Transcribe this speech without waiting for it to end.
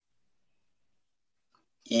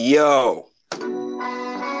Yo.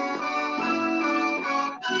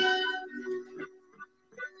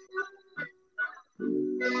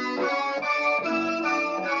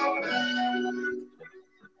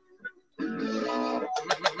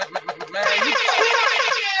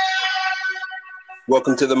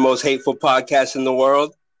 Welcome to the most hateful podcast in the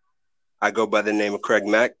world. I go by the name of Craig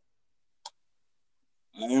Mack.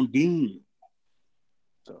 I am Bean.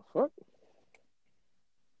 The fuck?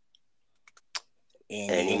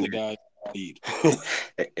 And the guy lead.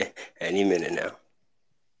 Any minute now.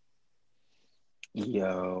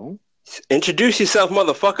 Yo. Introduce yourself,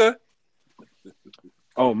 motherfucker.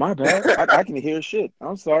 Oh, my bad. I can hear shit.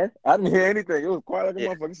 I'm sorry. I didn't hear anything. It was quiet like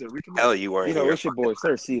a motherfucker. Said, Hell, you weren't here. It's your boy,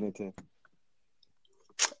 Sir Seedington.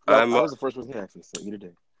 I was the first one to actually say you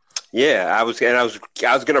today. Yeah, I was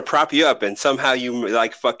gonna prop you up, and somehow you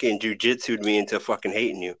like fucking jujitsu'd me into fucking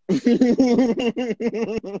hating you.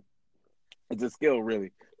 It's a skill,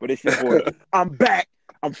 really. But it's your boy. I'm back.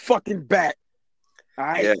 I'm fucking back. All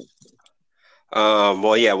right.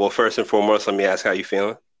 Yeah. Well, first and foremost, let me ask how you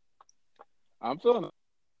feeling. I'm feeling.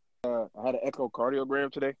 I had an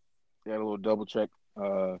echocardiogram today. Got a little double check.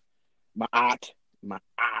 My ot,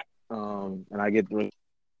 and I get through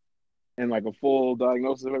and like a full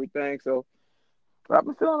diagnosis of everything. So I've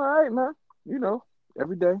been feeling all right, man. You know,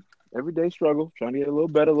 every day struggle, trying to get a little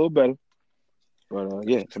better. But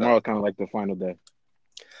yeah, tomorrow's kind of like the final day.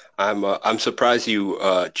 I'm surprised you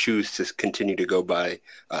choose to continue to go by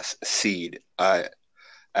Seed. I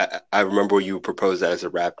remember you proposed that as a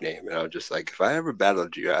rap name, and I was just like, if I ever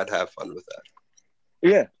battled you, I'd have fun with that.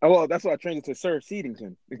 Yeah, well, that's why I changed it to Sir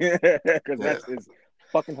Seedington because that's is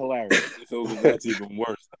fucking hilarious. So that's even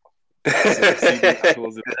worse. There's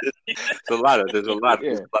a lot.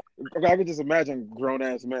 Yeah, I can just imagine grown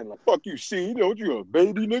ass men like, "Fuck you, Seed. What you a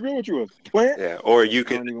baby nigga? What you a plant?" Yeah, or you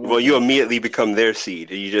could. Well, you immediately become their seed.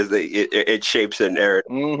 You just it shapes an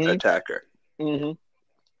attacker. Or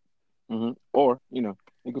you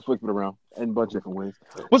can flip it around in a bunch of different ways.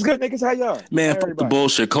 What's good, niggas? How y'all? Man, fuck the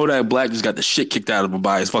bullshit. Kodak Black just got the shit kicked out of him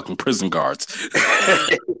by his fucking prison guards.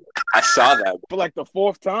 I saw that for like the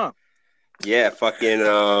fourth time. Yeah, fucking.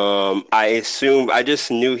 I just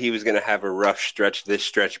knew he was gonna have a rough stretch this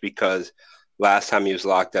stretch because last time he was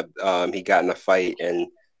locked up, he got in a fight and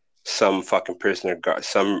some fucking prisoner guard,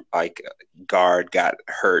 guard got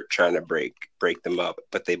hurt trying to break them up,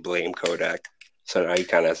 but they blame Kodak, so now he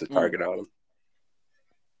kind of has a target on him.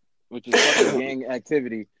 Which is fucking gang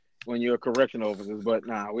activity when you're a correctional officer. But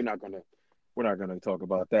nah, we're not gonna talk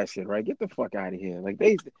about that shit, right? Get the fuck out of here. Like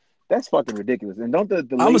that's fucking ridiculous. And don't the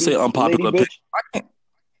lady, I'm gonna say unpopular opinion.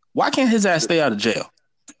 Why can't his ass stay out of jail?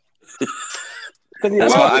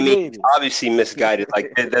 Obviously misguided.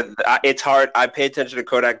 Like it's hard. I pay attention to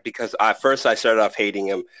Kodak because first I started off hating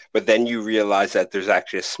him, but then you realize that there's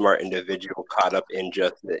actually a smart individual caught up in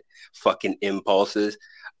just the fucking impulses.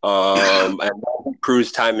 And he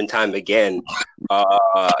proves time and time again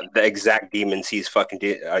the exact demons he's fucking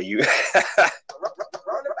are you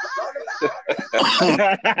that's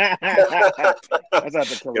not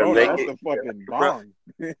the corona, that's the fucking bomb.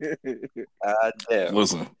 Damn.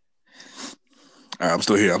 Listen. All right, I'm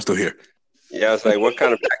still here. Yeah, I was like, what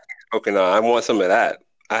kind of pack you smoking on? I want some of that.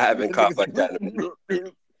 I haven't coughed like that in a minute.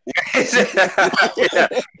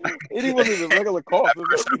 It wasn't a regular cough.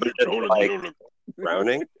 Like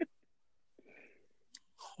drowning.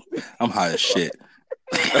 I'm high as shit.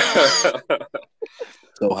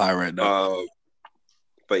 So high right now.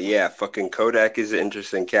 But yeah, fucking Kodak is an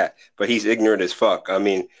interesting cat, but he's ignorant as fuck. I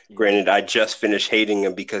mean, granted, I just finished hating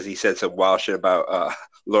him because he said some wild shit about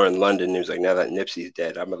Lauren London. He was like, now that Nipsey's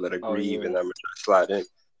dead, I'm gonna let her grieve and I'm gonna try to slide in.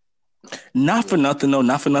 Not for nothing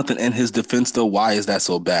in his defense though. Why is that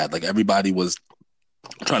so bad? Like everybody was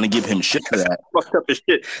trying to give him shit for that. Fucked up as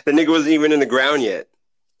shit. The nigga wasn't even in the ground yet.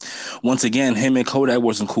 Once again, him and Kodak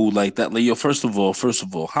wasn't cool like that. Like, yo, first of all,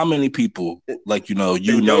 how many people like you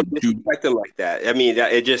disrespect him like that? I mean,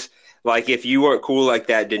 it just like if you weren't cool like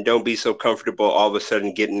that, then don't be so comfortable all of a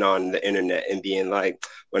sudden getting on the internet and being like,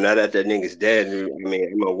 well, now that nigga's dead, I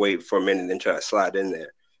mean, I'm gonna wait for a minute and then try to slide in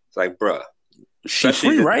there. It's like, bruh. She's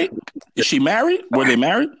free, right? Is she married? Were they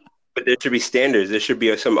married? But there should be standards. There should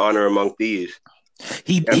be some honor among thieves.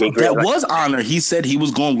 Was honor. He said he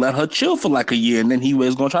was going to let her chill for like a year, and then he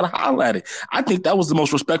was going to try to holler at it. I think that was the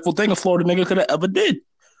most respectful thing a Florida nigga could have ever did.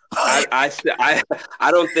 I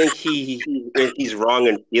don't think he's wrong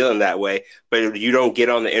in feeling that way, but you don't get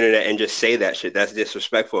on the internet and just say that shit. That's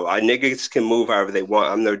disrespectful. Niggas can move however they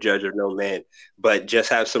want. I'm no judge of no man, but just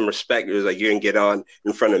have some respect. It was like you're gonna get on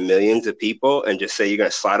in front of millions of people and just say you're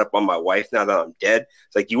gonna slide up on my wife now that I'm dead.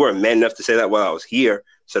 It's like you weren't man enough to say that while I was here.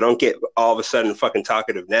 So don't get all of a sudden fucking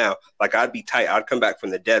talkative now. Like, I'd be tight. I'd come back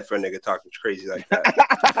from the dead for a nigga talking crazy like that.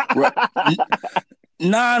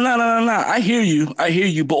 Nah. I hear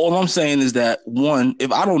you. But all I'm saying is that, one,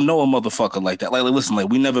 if I don't know a motherfucker like that, like listen, like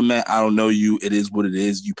we never met. I don't know you. It is what it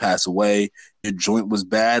is. You pass away. Your joint was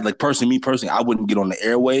bad. Like me personally, I wouldn't get on the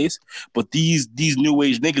airways. But these new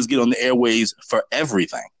age niggas get on the airways for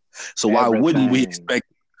everything. So why wouldn't we expect?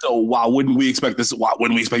 So why wouldn't we expect this? Why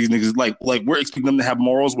wouldn't we expect these niggas like we're expecting them to have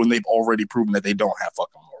morals when they've already proven that they don't have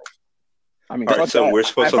fucking morals? I mean, all right, so we're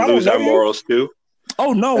supposed to lose our morals too?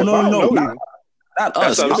 Oh no, not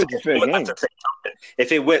us.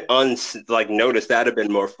 If it went noticed, that'd have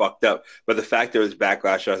been more fucked up. But the fact there was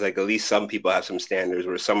backlash, I was like, at least some people have some standards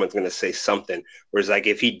where someone's gonna say something. Whereas, like,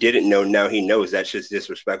 if he didn't know, now he knows. That's just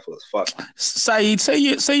disrespectful as fuck. Saeed, say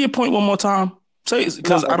your point one more time. Say,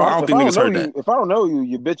 because I don't think niggas heard that. If I don't know you,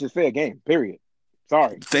 your bitch is fair game. Period.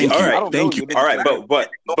 Sorry. Thank you. All right. Thank you. All right, but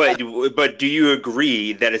do you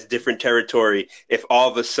agree that it's different territory if all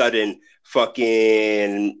of a sudden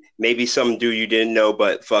fucking maybe some dude you didn't know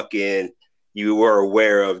but fucking you were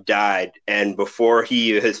aware of died, and before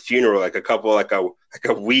his funeral, like a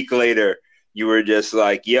week later, you were just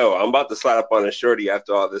like, yo, I'm about to slide up on a shorty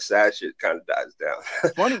after all this sad shit kind of dies down.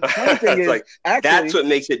 Funny thing is, like, actually, that's what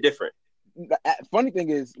makes it different. The funny thing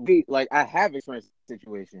is, I have experienced the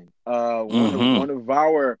situation. When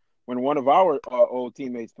one of our old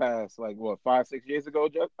teammates passed, like 5-6 years ago,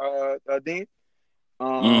 Dean.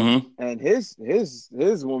 And his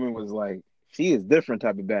woman was like, she is different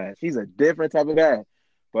type of bad. She's a different type of bad.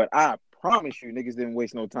 But I promise you, niggas didn't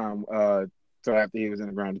waste no time till after he was in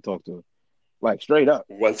the ground to talk to her. Like, straight up.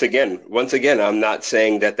 Once again, I'm not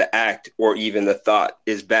saying that the act or even the thought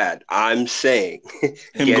is bad. I'm saying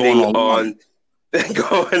going on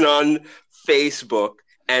Facebook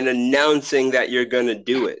and announcing that you're gonna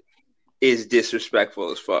do it is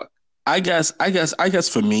disrespectful as fuck. I guess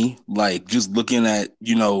for me, like, just looking at,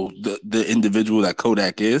 the individual that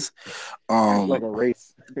Kodak is, like a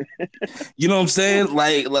race. You know what I'm saying?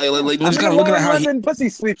 Like just kind of looking at how he pussy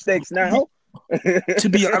sweepstakes now. To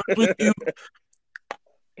be honest with you,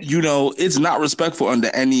 it's not respectful under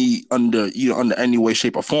any way,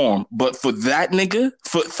 shape, or form. But for that nigga,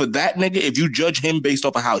 if you judge him based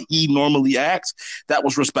off of how he normally acts, that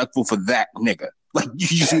was respectful for that nigga. Like, you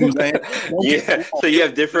see what I'm saying? Yeah. So you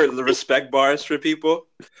have different respect bars for people.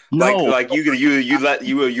 No, like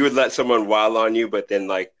you would let someone wild on you, but then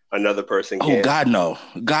like another person can. Oh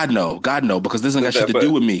God no, because this ain't got shit to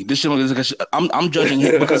do with me. This shit, I'm judging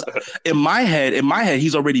him because in my head,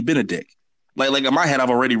 he's already been a dick. Like in my head, I've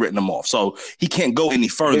already written him off, so he can't go any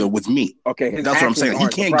further with me. Okay, that's what I'm saying. He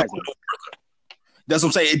can't go no further. That's what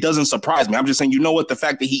I'm saying. It doesn't surprise me. I'm just saying, what? The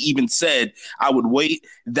fact that he even said I would wait,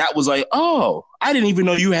 that was like, oh, I didn't even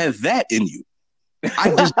know you had that in you.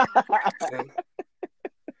 I just.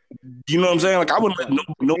 You know what I'm saying? Like, I wouldn't let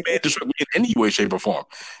no man disrupt me in any way, shape, or form,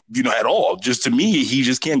 at all. Just to me, he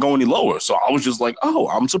just can't go any lower. So I was just like, oh,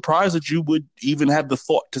 I'm surprised that you would even have the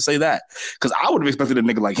thought to say that. Because I would have expected a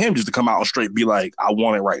nigga like him just to come out and straight be like, I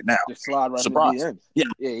want it right now. Just slide right surprise. In the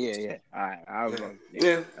DMs. Yeah. All right. I was like,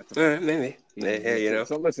 maybe. Yeah,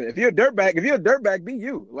 So listen, if you're a dirtbag, be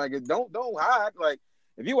you. Like, don't hide. Like,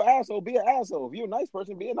 if you an asshole, be an asshole. If you're a nice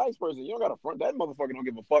person, be a nice person. You don't gotta front. That motherfucker don't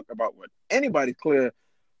give a fuck about what anybody's clear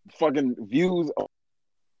fucking views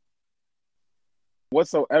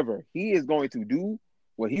whatsoever. He is going to do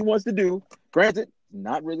what he wants to do. Granted,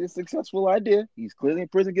 not really a successful idea. He's clearly in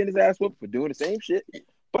prison getting his ass whooped for doing the same shit,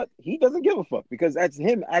 but he doesn't give a fuck because that's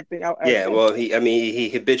him acting out. Well, he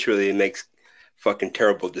habitually makes fucking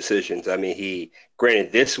terrible decisions. I mean,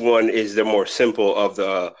 granted, this one is the more simple of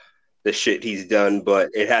the shit he's done, but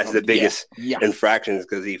it has the biggest infractions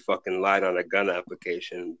because he fucking lied on a gun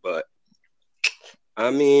application. But I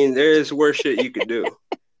mean, there's worse shit you could do.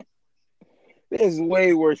 There's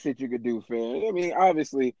way worse shit you could do, fam. I mean,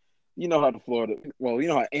 obviously, you know how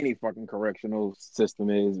how any fucking correctional system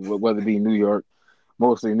is, whether it be New York,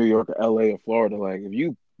 mostly New York or LA or Florida. Like, if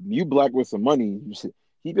you black with some money, you should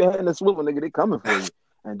keep your head in the swivel, nigga. They coming for you.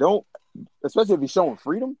 And don't, especially if you're showing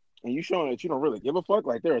freedom and you showing that you don't really give a fuck,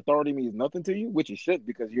 like their authority means nothing to you, which it should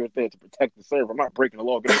because you're there to protect the server. I'm not breaking the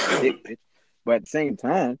law, getting a dick, bitch. But at the same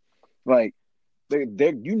time, like,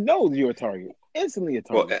 you're a target. Instantly a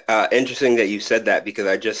target. Well, interesting that you said that because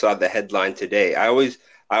I just saw the headline today. I was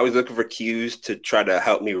looking for cues to try to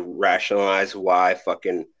help me rationalize why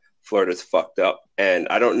fucking Florida's fucked up. And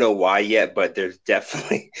I don't know why yet, but there's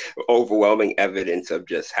definitely overwhelming evidence of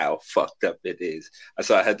just how fucked up it is. I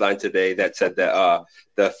saw a headline today that said that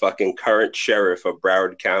the fucking current sheriff of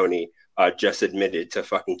Broward County just admitted to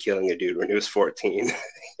fucking killing a dude when he was 14.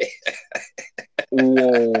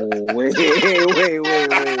 Whoa, wait.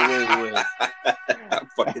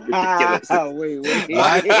 Fucking ridiculous. Wait.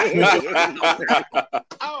 What?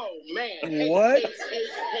 Oh man! What?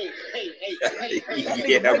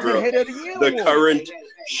 Yeah, bro. Head of the year The award. current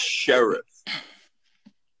sheriff.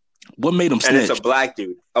 What made him And it's snitch? a black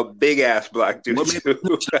dude, a big ass black dude What made too.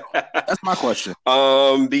 That's my question.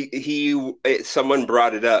 Someone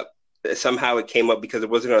brought it up. Somehow it came up because it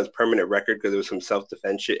wasn't on his permanent record because it was some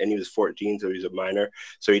self-defense shit, and he was 14, so he was a minor,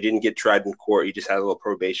 so he didn't get tried in court. He just had a little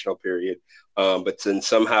probational period. But then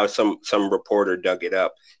somehow some reporter dug it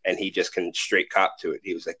up, and he just can straight cop to it.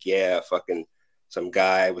 He was like, "Yeah, fucking some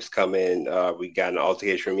guy was coming. We got an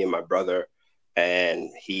altercation from me and my brother, and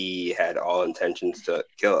he had all intentions to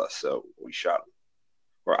kill us, so we shot him,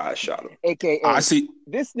 or I shot him." AKA, I see.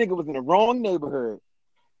 this nigga was in the wrong neighborhood,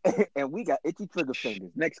 and we got itchy trigger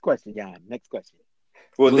fingers. Next question, Jan. Next question.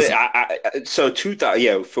 Well, Listen. so two thoughts.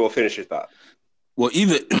 Yeah, we'll finish your thought. Well,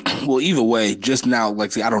 either way, just now,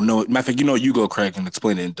 like, see, I don't know. Matter of fact, you go, Craig, and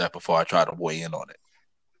explain it in depth before I try to weigh in on it.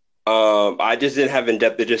 I just didn't have in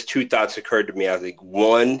depth. Just two thoughts occurred to me. I was like,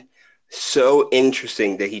 one, so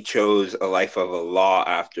interesting that he chose a life of a law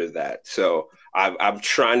after that. So I'm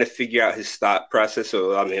trying to figure out his thought process.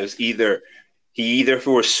 So I mean, it was either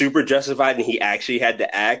was super justified and he actually had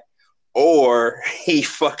to act, or he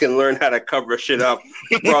fucking learned how to cover shit up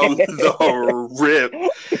from the rip.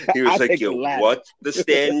 He was like, "Yo, what's the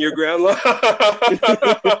stand your ground law?"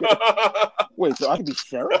 Wait, so I can be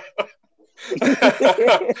sheriff?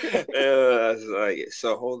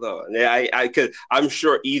 So hold on. Yeah, because I'm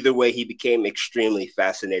sure either way he became extremely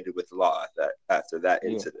fascinated with law after that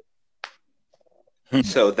incident.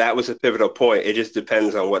 So that was a pivotal point. It just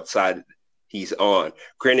depends on what side he's on.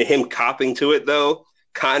 Granted, him copping to it though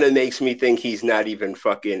kind of makes me think he's not even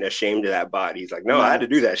fucking ashamed of that body. He's like, no, I had to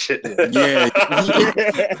do that shit. Yeah.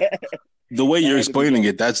 The way you're explaining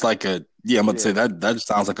it, that's like I'm about to say that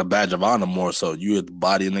sounds like a badge of honor more so. You had the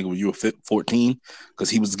body a nigga when you were 14 because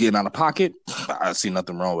he was getting out of pocket. I see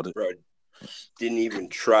nothing wrong with it. Bro, didn't even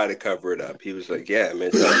try to cover it up. He was like, yeah,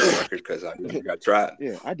 man, it's on the record because I never got tried.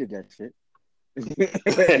 Yeah, I did that shit.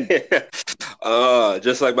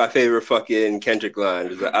 Just like my favorite fucking Kendrick line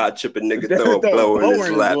is like, I chip a nigga, throw a blower in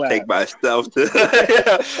his lap, take myself to the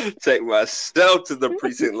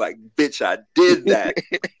precinct. Like, bitch, I did that.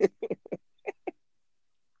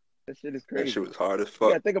 That shit is crazy. That shit was hard as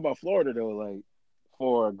fuck. Yeah, think about Florida though. Like,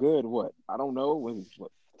 for a good 10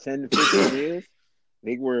 to 15 years,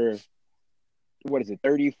 they were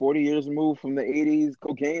 30, 40 years removed from the 80s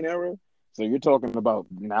cocaine era. So you're talking about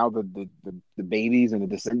now the babies and the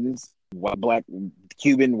descendants, black,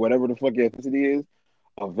 Cuban, whatever the fuck ethnicity is,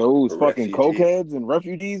 of those fucking cokeheads and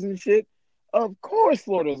refugees and shit. Of course,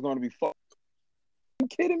 Florida is going to be fucked. Are you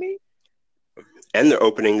kidding me? And they're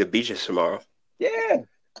opening the beaches tomorrow. Yeah.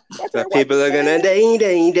 The people are gonna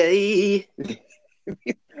day.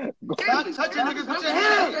 Stop touching niggas with your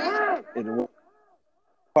hands. And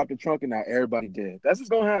pop the trunk and now everybody dead. That's what's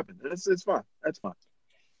gonna happen. It's fine. That's fine.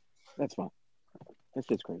 That's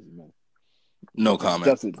just crazy, man. No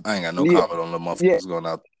comment. I ain't got no comment on the motherfuckers going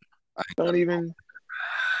out. I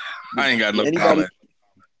ain't got no comment.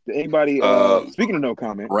 Anybody? Speaking of no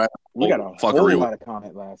comment, we got a whole lot of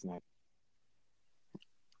comment last night.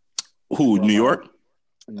 Who? New York?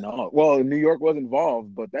 No. Well, New York was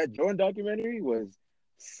involved, but that Jordan documentary was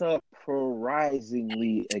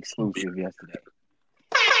surprisingly exclusive yesterday.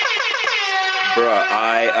 Bro,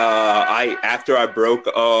 I after I broke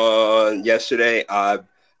on yesterday, I'm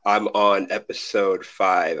on episode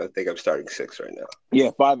 5. I think I'm starting 6 right now.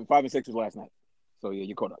 Yeah, 5 and 6 was last night. So yeah,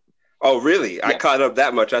 you caught up. Oh really? Yeah. I caught up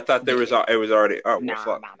that much. I thought it was already. Oh, nah.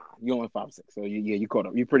 Fuck. You only 5 and 6. So you caught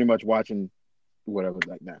up. You're pretty much watching whatever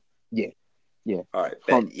like now. Yeah. All right.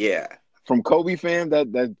 From Kobe fam,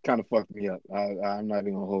 that kind of fucked me up. I'm not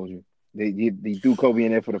even gonna hold you. They threw Kobe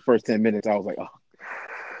in there for the first 10 minutes. I was like, oh,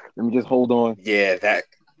 let me just hold on. Yeah, that.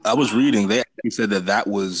 I was reading. They actually said that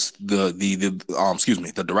was the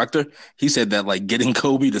director. He said that like getting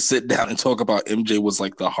Kobe to sit down and talk about MJ was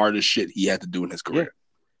like the hardest shit he had to do in his career.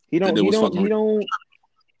 Yeah. He don't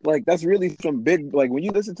like that's really some big like when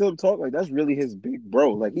you listen to him talk like that's really his big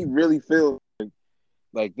bro. Like he really feels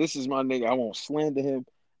like this is my nigga. I won't slander him.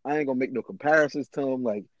 I ain't gonna make no comparisons to him.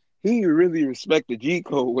 Like he really respect the G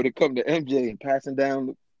code when it comes to MJ and passing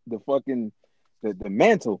down the fucking the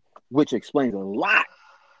mantle, which explains a lot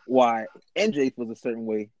why MJ feels a certain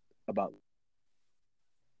way about.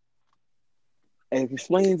 And it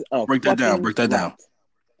explains break that down.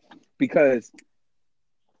 Because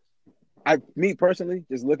me personally,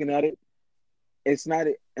 just looking at it, it's not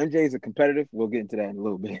MJ is a competitive. We'll get into that in a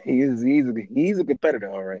little bit. He's a competitor,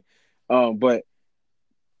 all right. But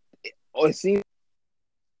it seems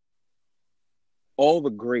all the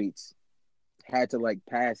greats had to like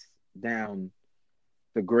pass down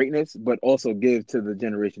the greatness, but also give to the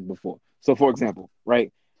generations before. So, for example,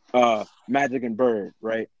 right, Magic and Bird,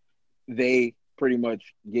 right, they pretty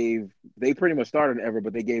much started ever,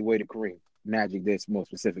 but they gave way to Kareem. Magic this more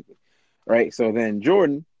specifically, right? So then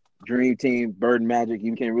Jordan, Dream Team, Bird and Magic,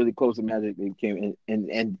 he became really close to Magic. They became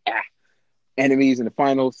enemies in the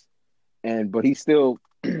finals, but he still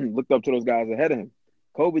looked up to those guys ahead of him.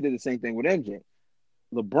 Kobe did the same thing with MJ.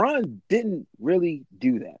 LeBron didn't really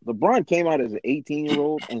do that. LeBron came out as an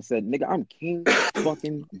 18-year-old and said, "Nigga, I'm king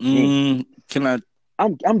fucking king.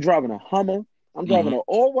 I'm driving a Hummer. I'm driving an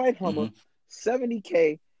all-white Hummer,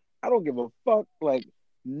 70K. I don't give a fuck. Like,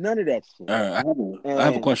 none of that shit." I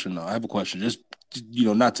have a question, though. I have a question. Just,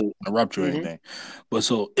 not to interrupt you or anything. But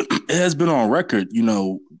so it has been on record,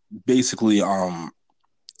 basically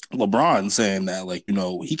LeBron saying that, like,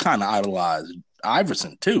 he kind of idolized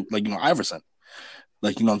Iverson, too. Like, Iverson.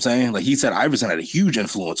 Like, you know what I'm saying? Like, he said Iverson had a huge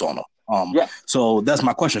influence on him. So that's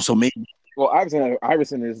my question. So maybe... Well,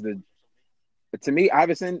 Iverson is to me,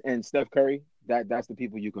 Iverson and Steph Curry, that's the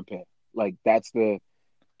people you compare. Like, they're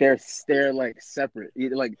like separate.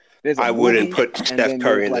 Like, I wouldn't put Steph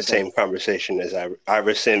Curry in the same conversation as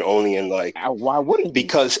Iverson, only in like... Why wouldn't?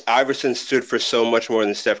 Because Iverson stood for so much more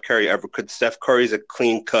than Steph Curry ever could. Steph Curry's a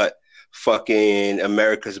clean-cut fucking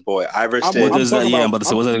America's boy. Iverson...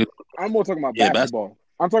 I'm more talking about basketball.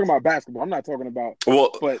 I'm talking about basketball. I'm not talking about...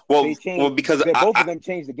 because both of them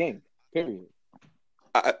changed the game, period.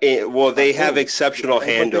 They have exceptional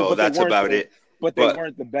handle. That's about it. But they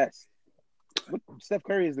weren't the best. Steph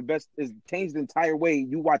Curry is the best. Is changed the entire way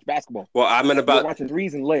you watch basketball. Well, you're watching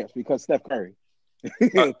threes and layups because Steph Curry.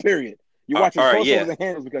 Period. You're watching crossovers and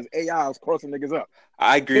handles because AI is crossing niggas up.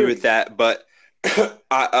 I agree with that, but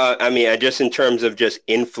I mean, just in terms of just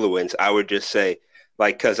influence, I would just say,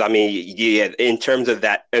 like, because I mean, in terms of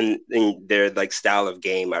that and their like style of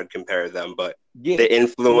game, I'd compare them, but the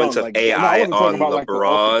influence of AI on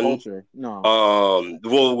LeBron.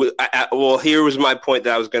 Well, here was my point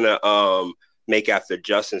that I was gonna make after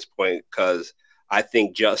Justin's point, because I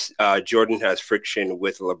think Jordan has friction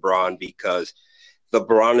with LeBron because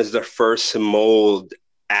LeBron is the first mold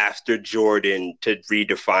after Jordan to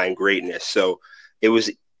redefine greatness. So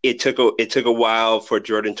it took a while for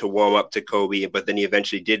Jordan to warm up to Kobe, but then he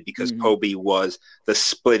eventually did because Kobe was the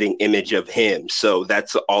splitting image of him. So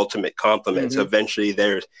that's the ultimate compliment. So eventually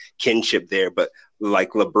there's kinship there. But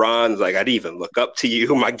like LeBron's like, I'd even look up to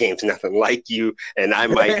you. My game's nothing like you, and I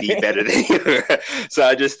might be better than you. So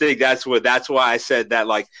I just think that's why I said that,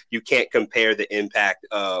 like, you can't compare the impact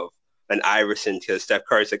of an Iverson to Steph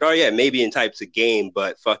Curry's like, oh yeah, maybe in types of game,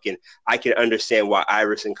 but fucking, I can understand why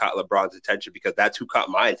Iverson caught LeBron's attention because that's who caught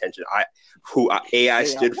my attention. AI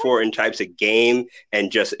stood for in types of game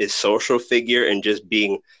and just is social figure and just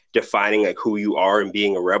defining like who you are and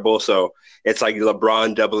being a rebel. So it's like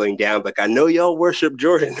LeBron doubling down. Like, I know y'all worship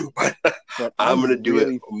Jordan, but I'm gonna do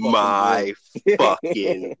it my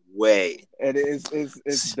fucking way. And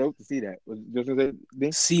it's dope to see that.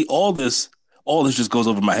 See, all this just goes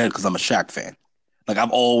over my head because I'm a Shaq fan. Like,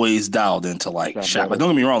 I've always dialed into like Shaq. Like, don't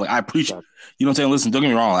get me wrong. Like, I appreciate, you know what I'm saying? Listen, don't get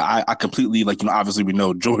me wrong. Like, I completely, like, obviously we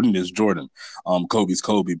know Jordan is Jordan. Kobe's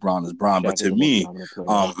Kobe, Bron is Bron. But to me,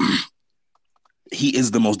 he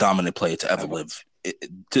is the most dominant player to ever live.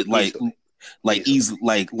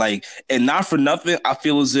 And not for nothing, I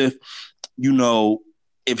feel as if,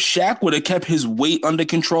 if Shaq would have kept his weight under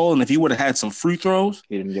control and if he would have had some free throws,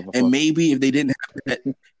 and maybe if they didn't have that,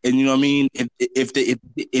 and you know what I mean, if they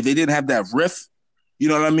didn't have that riff, you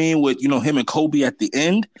know what I mean, with him and Kobe at the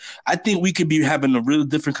end, I think we could be having a really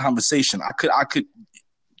different conversation.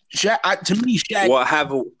 Shaq, to me, Shaq. Well,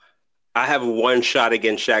 I have one shot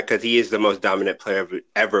against Shaq because he is the most dominant player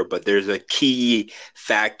ever, but there's a key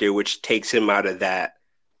factor which takes him out of that.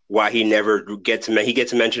 Why he never gets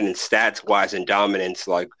mentioned in stats wise and dominance,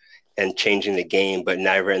 like, and changing the game, but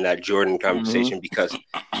never in that Jordan conversation because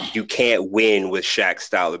you can't win with Shaq's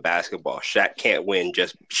style of basketball. Shaq can't win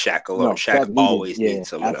just Shaq alone. No, Shaq always needs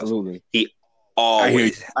someone else. He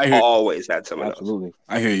always had someone else.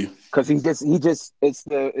 I hear you. Because he just it's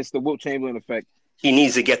the Wilt Chamberlain effect. He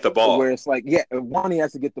needs to get the ball. Where it's like, one, he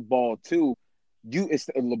has to get the ball. Two,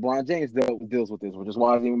 LeBron James deals with this, which is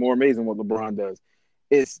why it's even more amazing what LeBron does.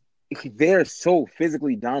 They're so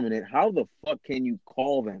physically dominant. How the fuck can you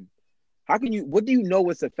call them? What do you know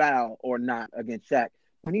it's a foul or not against Shaq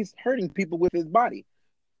when he's hurting people with his body?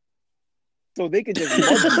 So they can just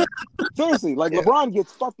mug him. Seriously, like LeBron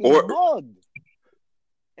gets fucking mugged.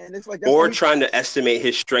 And it's like, or trying to estimate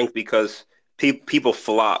his strength because people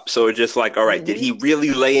flop. So it's just like, all right, did he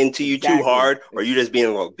really lay into you too hard, or you just being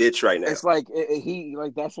a little bitch right now? It's like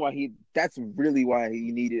that's really why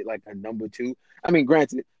he needed like a number 2. I mean,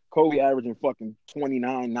 granted, Kobe averaging fucking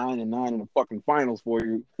 29, 9 and 9 in the fucking finals for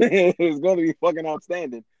you is going to be fucking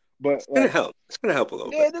outstanding. But it's gonna help. It's gonna help a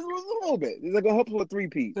little bit. Yeah, this was a little bit. It's like a help with a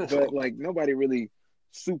 3-peat, but like nobody really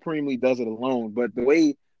supremely does it alone. But the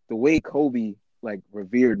way Kobe like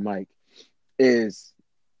revered Mike is,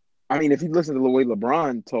 I mean, if you listen to the way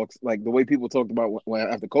LeBron talks, like the way people talked about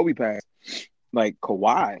after Kobe passed, like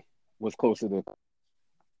Kawhi was closer to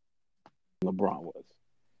LeBron was.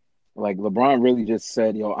 Like LeBron really just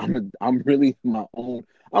said, "Yo, I'm really my own.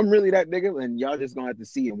 I'm really that nigga, and y'all just gonna have to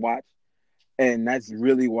see and watch." And that's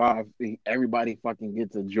really why everybody fucking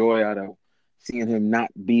gets a joy out of seeing him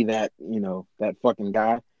not be that, that fucking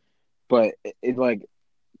guy. But it's like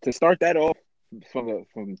to start that off from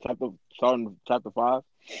starting chapter 5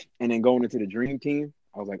 and then going into the Dream Team,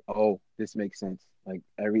 I was like, oh, this makes sense. Like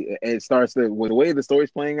it starts with the way the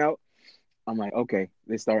story's playing out. I'm like, okay,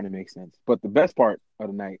 it's starting to make sense. But the best part of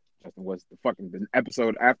the night, Justin, was the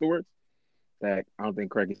episode afterwards that I don't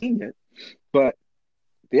think Craig has seen yet. But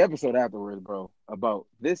the episode afterwards, bro, about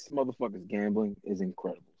this motherfucker's gambling is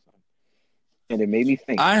incredible, son. And it made me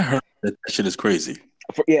think. I heard that shit is crazy.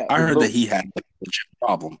 I heard that he had a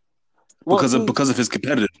problem because of his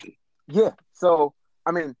competitiveness. Yeah. So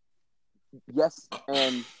I mean, yes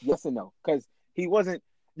and no, because he wasn't.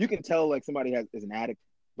 You can tell like somebody is an addict,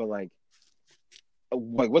 but like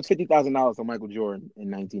what's $50,000 on Michael Jordan in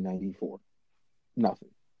 1994? Nothing.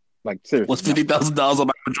 Like seriously, what's $50,000 on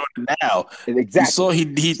Michael Jordan now? Exactly. You saw he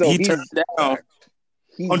turned down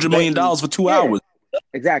 $100 million for 2 hours.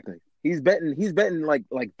 Exactly. He's betting like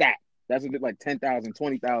that. That's a bit like 10,000,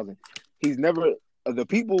 20,000. He's never the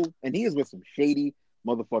people, and he is with some shady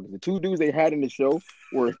motherfuckers. The 2 dudes they had in the show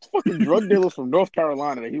were fucking drug dealers from North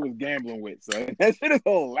Carolina that he was gambling with. So that shit is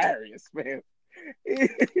hilarious, man.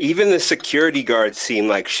 Even the security guards seem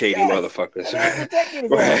like shady motherfuckers.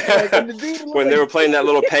 When they were playing that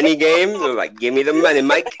little penny game, they were like, "Give me the money,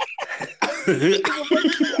 Mike." With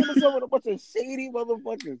a bunch of shady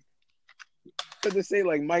motherfuckers. To just say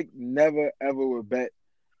like Mike never ever would bet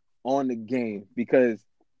on the game because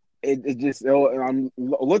it just. I'm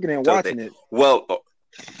looking and watching it. Well.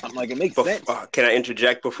 I'm like, it makes sense. Can I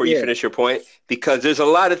interject before you finish your point? Because there's a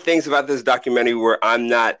lot of things about this documentary where I'm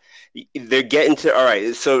not. They're getting to all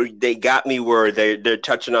right. So they got me where they're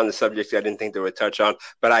touching on the subjects I didn't think they would touch on,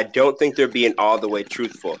 but I don't think they're being all the way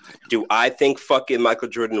truthful. Do I think fucking Michael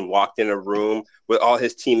Jordan walked in a room with all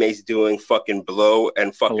his teammates doing fucking blow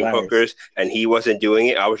and fucking hookers, and he wasn't doing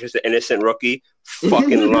it? I was just an innocent rookie.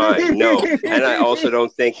 Fucking lying. No, and I also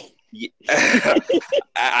don't think.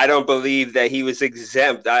 I don't believe that he was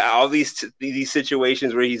exempt. All these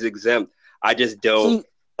situations where he's exempt, I just don't.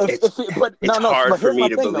 It's hard for me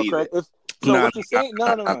to believe it. What you're saying?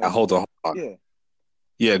 No. Hold on.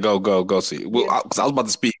 Yeah, go see. Well, because I was about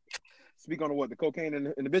to speak. Speak on the cocaine and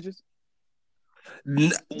the bitches.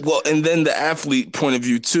 Well, and then the athlete point of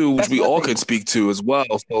view too, which we all could speak to as well.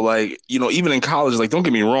 So, like, even in college, like, don't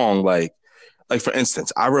get me wrong, like for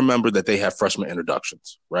instance, I remember that they have freshman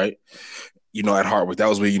introductions, right? At Hartwick, that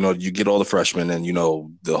was where, you get all the freshmen and,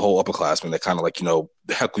 the whole upperclassmen that kind of like,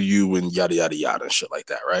 heckle you and yada, yada, yada and shit like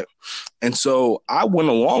that, right? And so I went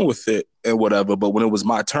along with it and whatever, but when it was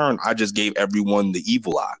my turn, I just gave everyone the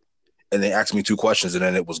evil eye. And they asked me 2 questions and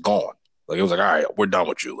then it was gone. Like, it was like, all right, we're done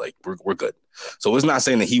with you. Like, we're good. So it's not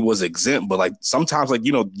saying that he was exempt, but like sometimes, like,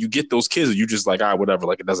 you get those kids and you just like, all right, whatever.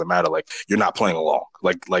 Like, it doesn't matter. Like, you're not playing along.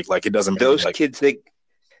 Like it doesn't matter.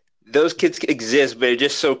 Those kids exist, but it's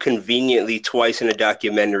just so conveniently twice in a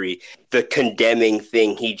documentary, the condemning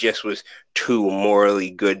thing, he just was too morally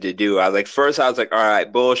good to do. First I was like, all right,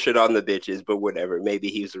 bullshit on the bitches, but whatever. Maybe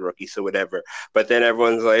he was a rookie, so whatever. But then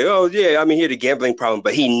everyone's like, oh, yeah, I mean, he had a gambling problem,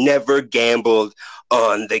 but he never gambled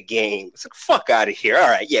on the game. It's like, fuck out of here. All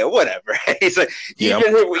right, yeah, whatever. He's like,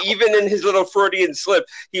 even in his little Freudian slip,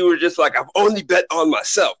 he was just like, I've only bet on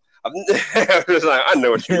myself. I was like, I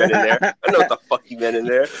know what you meant in there. I know what the fuck you meant in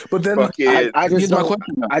there. But then I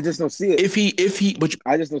just don't see it.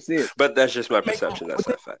 I just don't see it. But that's just my perception. That's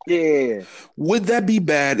not a fact. Yeah. Would that be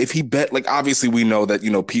bad if he bet? Like, obviously we know that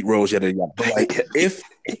Pete Rose yada yada. But like, if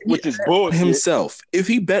which is bullshit. Himself, if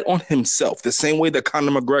he bet on himself, the same way that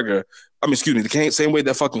Conor McGregor, the same way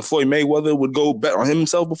that fucking Floyd Mayweather would go bet on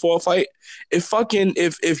himself before a fight.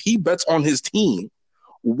 If he bets on his team,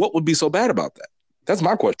 what would be so bad about that? That's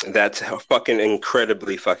my question. That's fucking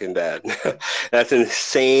incredibly fucking bad. That's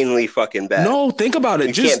insanely fucking bad. No, think about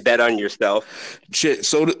it. You can't bet on yourself. Shit.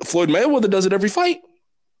 So Floyd Mayweather does it every fight.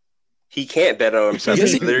 He can't bet on himself.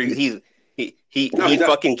 Yes, He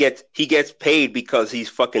fucking gets paid because he's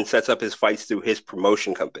fucking sets up his fights through his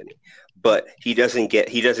promotion company, but he doesn't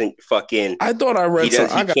fucking. I thought I read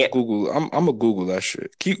something. I got can't Google. I'm gonna Google that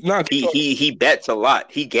shit. He bets a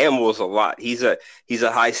lot. He gambles a lot. He's a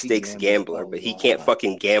high stakes gambler, but he can't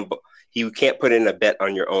fucking gamble. You can't put in a bet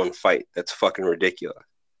on your own fight. That's fucking ridiculous.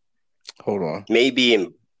 Hold on.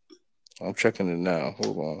 I'm checking it now.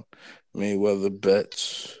 Hold on. Mayweather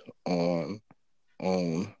bets on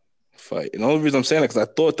fight. And the only reason I'm saying that because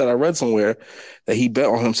I thought that I read somewhere that he bet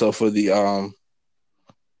on himself for the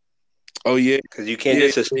Oh yeah, because you can't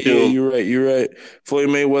just assume. Yeah, you're right. Floyd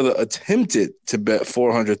Mayweather attempted to bet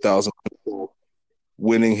 $400,000,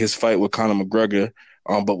 winning his fight with Conor McGregor,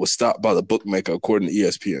 but was stopped by the bookmaker, according to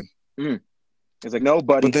ESPN. It's like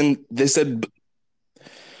nobody. But then they said,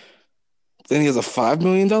 then he has a $5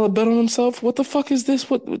 million bet on himself. What the fuck is this?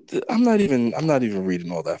 What I'm not even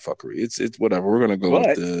reading all that fuckery. It's whatever. We're gonna go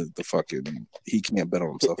with the fucking. He can't bet on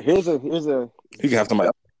himself. Here's a. He can have somebody.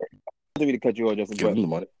 I don't mean to cut you off, Justin. Give him the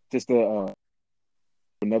money. Just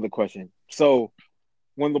another question. So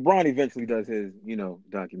when LeBron eventually does his,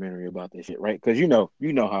 documentary about this shit, right? Because you know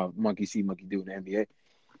how monkey see, monkey do in the NBA.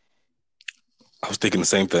 I was thinking the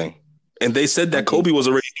same thing, and they said that Kobe was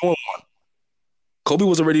already doing one. Kobe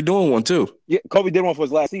was already doing one too. Yeah, Kobe did one for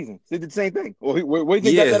his last season. He did the same thing. Where do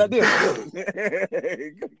you think got that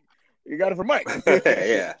idea? You got it from Mike.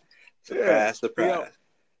 Yeah. Surprise.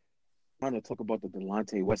 I'm trying to talk about the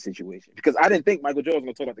Delonte West situation because I didn't think Michael Jordan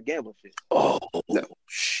was going to talk about the gambling shit. Oh, no.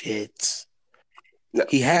 Shit. No.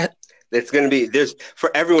 He had... It's going to be...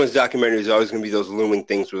 For everyone's documentary, there's always going to be those looming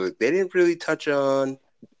things where they didn't really touch on...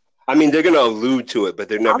 I mean, they're going to allude to it, but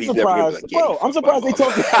they're never... I'm surprised. Bro, I'm surprised they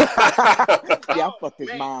talk... Yeah, I fucked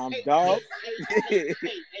his mom, dog.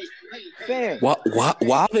 Damn.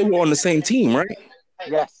 While they were on the same team, right?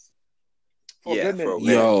 Yes. Yeah,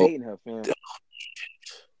 yo. Dating her, fam.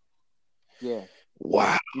 Yeah.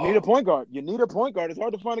 Wow. You need a point guard. It's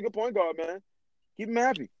hard to find a good point guard, man. Keep him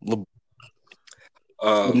happy.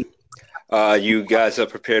 You guys are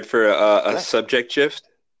prepared for a subject shift?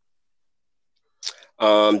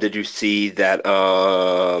 Did you see that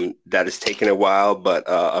that has taken a while, but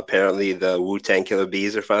apparently the Wu-Tang Killer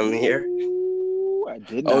Bees are finally here? Ooh, I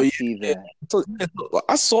did not see that.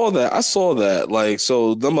 I saw that. Like,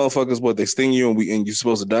 so them motherfuckers, what, they sting you and you're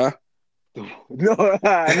supposed to die? No.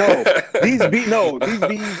 These bees all look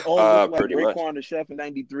like Raekwon the Chef in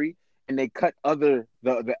 '93, and they cut the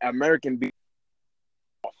American bees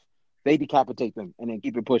off. They decapitate them and then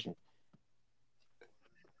keep it pushing.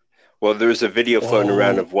 Well, there's a video floating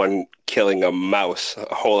around of one killing a mouse,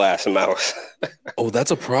 a whole ass mouse. Oh,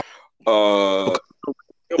 that's a problem.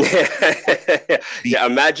 Yeah,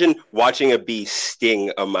 imagine watching a bee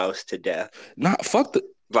sting a mouse to death.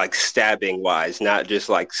 Like stabbing wise, not just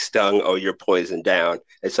like stung, oh, you're poisoned down.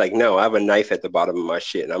 It's like, no, I have a knife at the bottom of my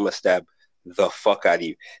shit and I'm gonna stab the fuck out of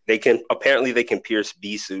you. They can pierce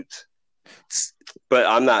bee suits. But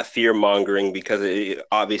I'm not fear mongering because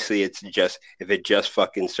obviously it's just, if it just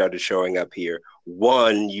fucking started showing up here,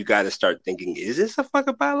 one, you got to start thinking, is this a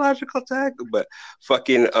fucking biological attack? But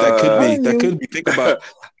fucking that could be. Think about.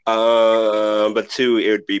 But two, it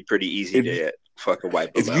would be pretty easy to fucking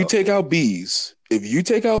wipe them out. If you take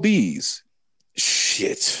out bees,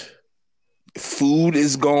 shit, food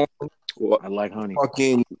is gone. I like honey.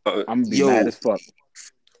 Fucking, I'm gonna be mad as fuck.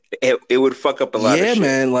 It would fuck up a lot of shit. Yeah,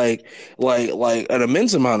 man, like an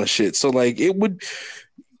immense amount of shit. So like it would.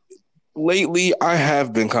 Lately, I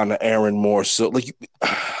have been kind of erring more. So like,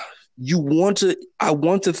 I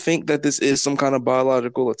want to think that this is some kind of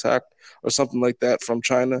biological attack or something like that from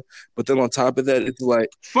China. But then on top of that, it's like,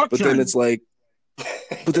 then it's like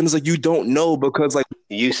you don't know because like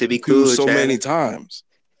it used to be cool so many times.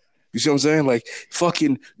 You see what I'm saying? Like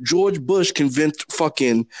fucking George Bush convinced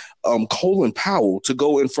fucking Colin Powell to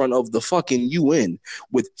go in front of the fucking UN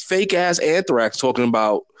with fake ass anthrax talking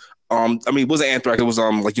about it wasn't anthrax, it was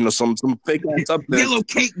some fake ass up there. Yellow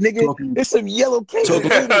cake, nigga. It's some yellow cake.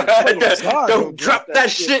 Don't drop that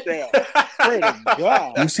shit. Pray to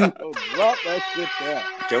God. You see? Don't drop that shit down.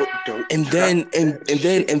 Don't.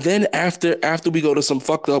 And then after we go to some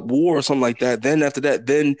fucked up war or something like that, then after that,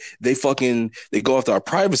 then they go after our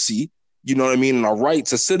privacy, you know what I mean, and our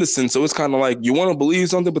rights as citizens. So it's kind of like you want to believe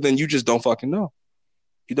something, but then you just don't fucking know.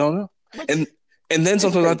 You don't know. And then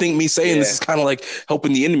sometimes I think me saying this is kind of like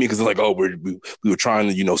helping the enemy because they're like, oh, we were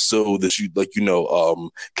trying to, sow this,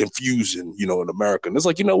 confusion, in America. And it's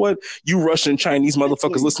like, you know what? You Russian, Chinese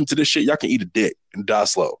motherfuckers listen to this shit. Y'all can eat a dick and die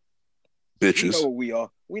slow. We bitches. know what we are.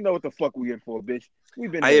 We know what the fuck we in for, bitch.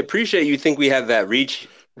 We've been. I appreciate you think we have that reach.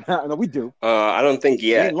 No, we do. I don't think We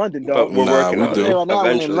yet, in London, but dog. we're working we on do. it Right now, we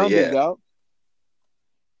in eventually. London, Yeah. dog.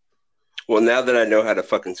 Well, now that I know how to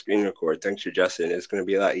fucking screen record, thanks to Justin, it's going to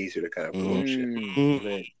be a lot easier to kind of promote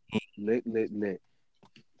shit. Lit.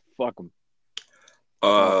 Fuck them.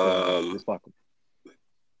 Just fuck them.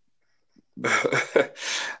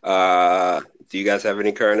 Do you guys have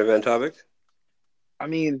any current event topics? I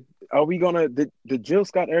mean, are we gonna the Jill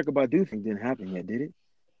Scott Erykah Badu thing didn't happen yet, did it?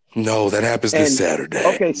 No, that happens this Saturday.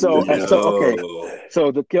 Okay, so No.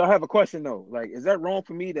 I have a question though. Like, is that wrong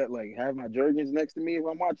for me that like have my Jergens next to me if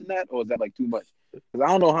I'm watching that, or is that like too much? Because I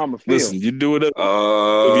don't know how I'm gonna feel. Listen, you do it if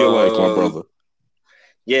you like, my brother.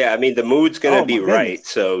 Yeah, I mean the mood's Oh, gonna be my right, goodness.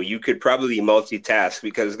 so you could probably multitask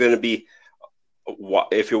because it's gonna be.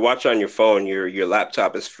 If you're watching on your phone, your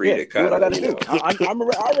laptop is free to do kind what I of. gotta do.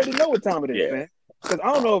 I already know what time it is, Yeah. man. Because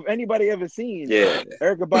I don't know if anybody ever seen Yeah,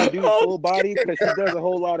 Erykah Badu full body because she does a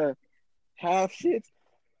whole lot of half shits.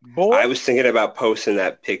 Boy, I was thinking about posting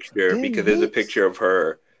that picture Them because there's a hips. picture of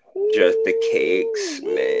her, just the cakes,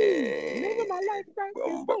 Ooh, man. living my life right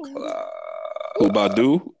Bumba before. Club. Who,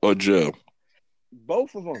 Badu or Jill?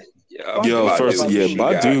 Both of them. Yeah, Yo, Badu, first, Badu, yeah, she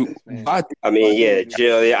got- Badu. man. Badu. I mean, yeah, Badu.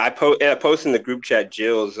 Jill. Yeah, I posted in the group chat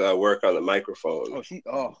Jill's work on the microphone. Oh, she.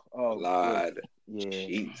 Lord, Yeah,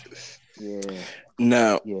 Jesus. yeah,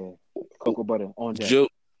 Now, yeah. Cocoa butter on Jack. Jill,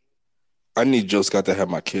 I need Jill Scott to have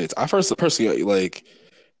my kids. I personally like,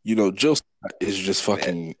 Jill Scott is just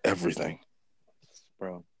fucking everything.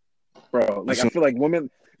 bro. Like I feel like women.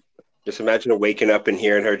 Just imagine waking up and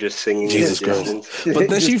hearing her just singing Jesus in the Christ. distance. But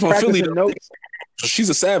then just she from Philly, practicing notes. She's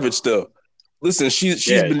a savage still. Listen, she's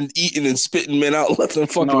Yeah. been eating and spitting men out left and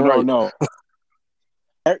fucking right. No.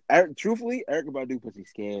 Truthfully, Erykah Badu pussy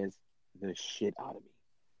scares the shit out of me.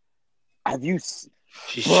 Have you?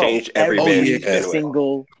 She's Bro, changed every man she's been with.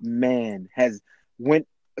 single man has went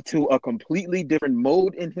to a completely different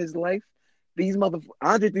mode in his life. These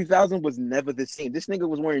Andre 3000 was never the same. This nigga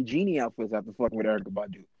was wearing genie outfits after fucking with Erykah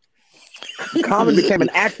Badu. Common became an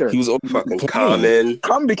actor. He was Fucking Common.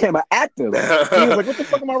 Common became an actor. Like, he was like, "What the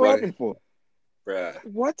fuck am I rapping for?" Bruh.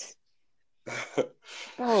 What?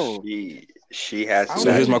 Bro, She has.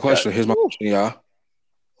 So here's my question. Y'all.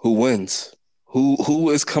 Who wins? Who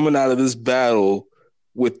is coming out of this battle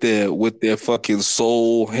with their fucking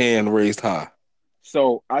soul hand raised high?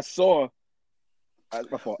 So I saw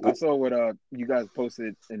what you guys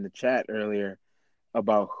posted in the chat earlier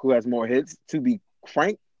about who has more hits. To be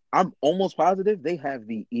frank, I'm almost positive they have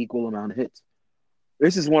the equal amount of hits.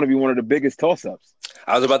 This is one of the biggest toss-ups.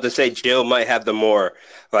 I was about to say Jill might have the more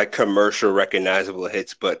like commercial recognizable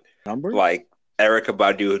hits, but Number? like Erykah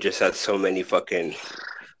Badu just has so many fucking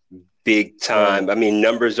big time. I mean,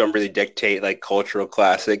 numbers don't really dictate like cultural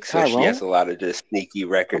classics, so she Tyrone? has a lot of just sneaky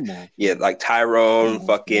records. Come on. Yeah, like Tyrone, Come on,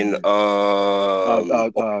 fucking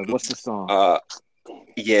what's the song?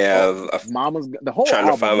 Mama's the whole trying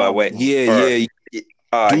album, to find my way. Yeah.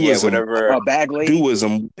 Yeah, whatever. Bag Lady.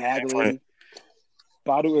 Duism. Bag Lady.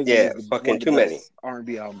 Badu is fucking one of the too many best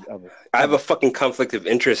R&B albums ever. I have a fucking conflict of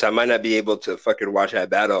interest. I might not be able to fucking watch that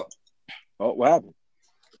battle. Oh, what happened?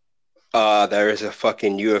 There is a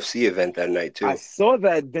fucking UFC event that night too. I saw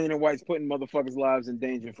that Dana White's putting motherfuckers' lives in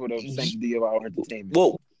danger for the sanctity of our entertainment.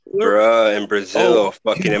 Well, Bruh, in Brazil,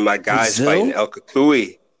 fucking and my guys Brazil? fighting El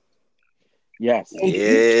Cucuy. Yes.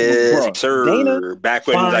 Yes, Bro, sir. Dana Back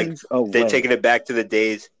when like finds a they're way. taking it back to the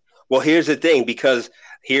days. Well, here's the thing, because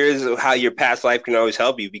here's how your past life can always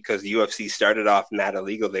help you, because the UFC started off mad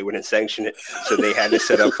illegal. They wouldn't sanction it, so they had to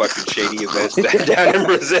set up fucking shady events down in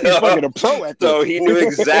Brazil. He's fucking a pro at this. So he knew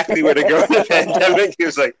exactly where to go in the pandemic. He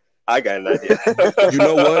was like, I got an idea.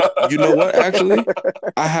 You know what? Actually,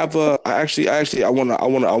 I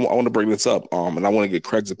want to bring this up. And I want to get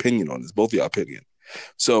Craig's opinion on this, both of y'all opinion.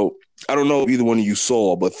 So I don't know if either one of you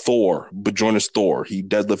saw, but Bjornis Thor, he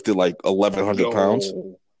deadlifted like 1,100 pounds.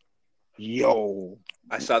 Yo,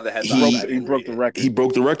 I saw the headline. he broke the record. He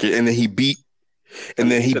broke the record, and then he beat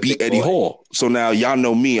Eddie Hall. So now y'all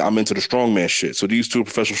know me, I'm into the strongman shit. So these two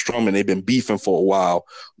professional strongmen, they've been beefing for a while,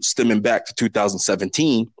 stemming back to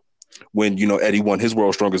 2017 when, Eddie won his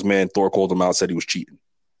world's strongest man. Thor called him out, said he was cheating.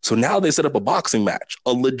 So now they set up a boxing match,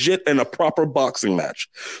 a legit and a proper boxing match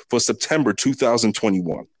for September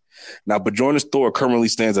 2021. Now, Bjornis Thor currently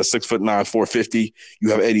stands at 6'9", 450.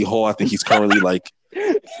 You have Eddie Hall. I think he's currently like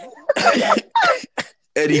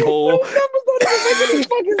Eddie Hall.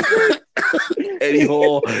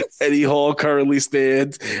 Eddie Hall currently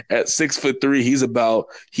stands at 6'3". He's about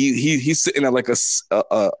he's sitting at like a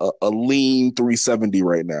lean 370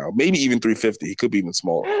 right now, maybe even 350. He could be even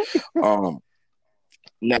smaller.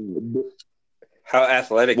 Now, How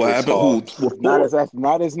athletic What was happened? Hall? Who? Not as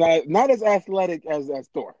athletic as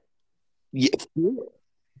Thor. Yeah.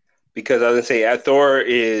 Because I was gonna say Thor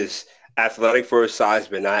is athletic for his size,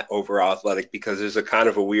 but not overall athletic. Because there's a kind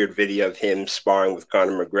of a weird video of him sparring with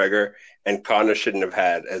Conor McGregor, and Conor shouldn't have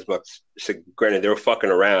had as much. So granted, they were fucking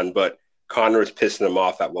around, but Conor was pissing him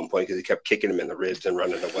off at one point because he kept kicking him in the ribs and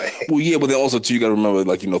running away. Well, yeah, but then also too, you got to remember,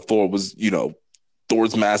 like, Thor was,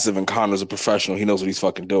 Thor's massive and Connor's a professional. He knows what he's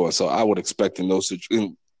fucking doing. So I would expect in those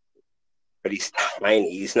situations. But he's tiny.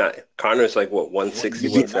 He's not. Connor's like what 160,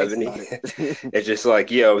 Yeah, 170. nice It's just like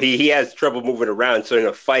he has trouble moving around. So in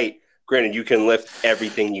a fight, granted, you can lift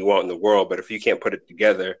everything you want in the world, but if you can't put it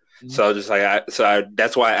together, so just like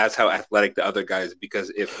that's why I asked how athletic the other guy is,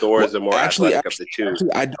 because if Thor is the more athletic of the two,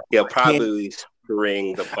 he'll probably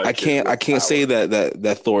spring the punches. I can't say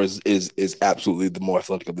that Thor is absolutely the more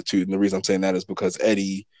athletic of the two, and the reason I'm saying that is because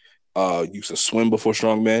Eddie used to swim before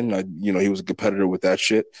strongman. He was a competitor with that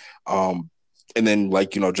shit. And then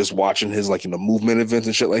just watching his movement events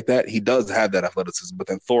and shit like that, he does have that athleticism. But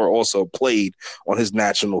then Thor also played on his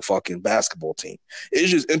national fucking basketball team.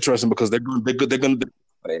 It's just interesting because they're going.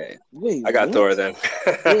 Wait, I got what? Thor then.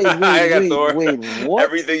 I got Thor. Wait, what?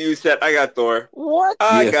 Everything you said, I got Thor. What?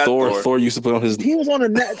 I got Thor. Thor used to play on his. He was on a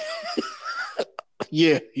net.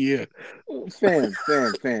 Yeah. Fan.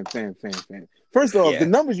 First off, Yeah. the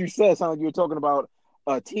numbers you said sound like you were talking about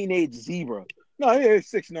a teenage zebra. No,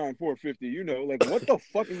 it's 6'9", 450. Like what the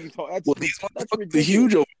fuck are you talking? Well, these That's motherfuckers are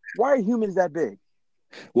huge. Why are humans that big?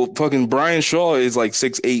 Well, fucking Brian Shaw is like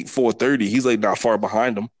 6'8", 430. He's like not far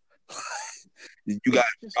behind him. You got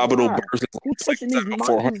Robert O'Burrs. Who's pushing these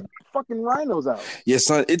fucking rhinos out? Yeah,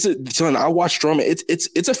 son. I watch Strowman.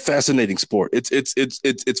 It's a fascinating sport.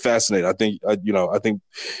 It's fascinating. I think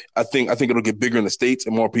it'll get bigger in the States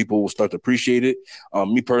and more people will start to appreciate it.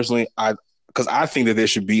 Me personally, because I think that there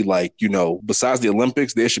should be besides the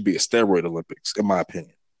Olympics, there should be a steroid Olympics, in my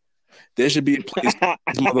opinion. There should be a place where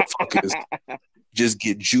these motherfuckers just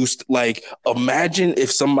get juiced. Like, imagine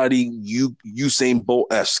if somebody Usain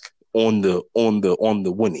Bolt-esque on the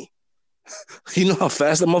Winnie. You know how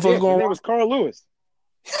fast that motherfucker going? His name was Carl Lewis.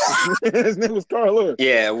 His name was Carl Lewis.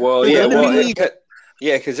 Yeah, well,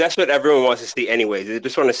 because that's what everyone wants to see anyways. They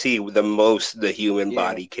just want to see the most the human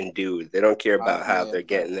body can do. They don't care about how they're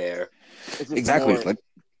getting there. Exactly.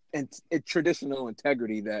 And traditional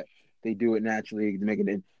integrity that they do it naturally to make it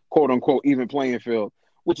a quote unquote even playing field,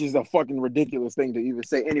 which is a fucking ridiculous thing to even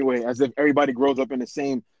say anyway, as if everybody grows up in the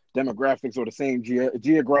same demographics or the same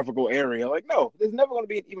geographical area. Like, no, there's never going to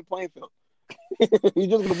be an even playing field. You're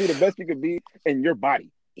just going to be the best you can be in your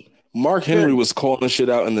body. Mark Henry was calling shit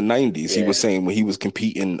out in the 90s. Yeah. He was saying when he was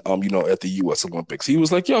competing, at the U.S. Olympics, he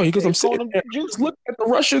was like, "Yo," he goes, "I'm sitting there, just look at the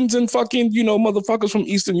Russians and fucking, motherfuckers from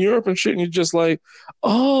Eastern Europe and shit," and you're just like,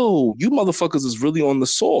 "Oh, you motherfuckers is really on the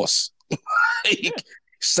sauce."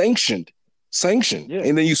 Sanctioned. Yeah.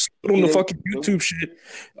 And then you put on the fucking YouTube shit.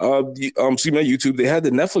 YouTube, they had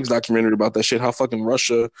the Netflix documentary about that shit, how fucking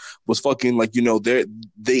Russia was fucking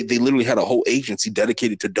they literally had a whole agency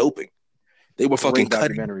dedicated to doping. They were fucking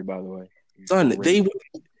cutting. Documentary, by the way. Son,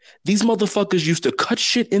 these motherfuckers used to cut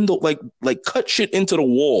shit in the cut shit into the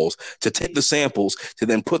walls to take the samples to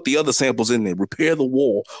then put the other samples in there, repair the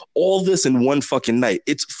wall. All this in one fucking night.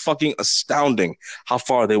 It's fucking astounding how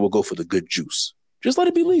far they will go for the good juice. Just let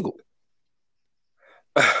it be legal.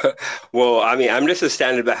 Well, I mean, I'm just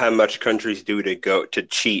astounded by how much countries do to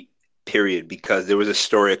cheat, period, because there was a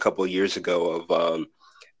story a couple of years ago of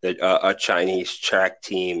a Chinese track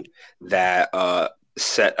team that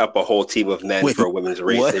set up a whole team of men for a women's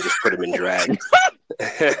race. What? They just put them in drag.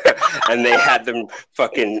 And they had them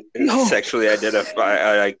fucking sexually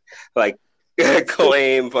identify,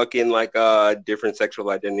 claim fucking different sexual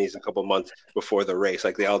identities a couple months before the race.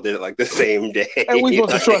 Like they all did it the same day. And we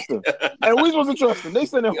supposed to trust them. They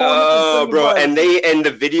sent it. Oh, bro, and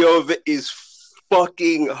the video of it is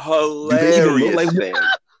fucking hilarious, man.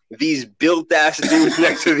 These built ass dudes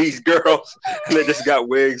next to these girls, and they just got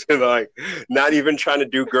wigs and not even trying to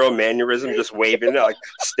do girl mannerism, just waving,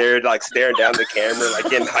 staring down the camera,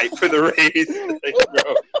 getting hyped for the race.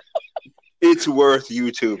 Bro, it's worth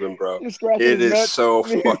YouTubing, bro. It is so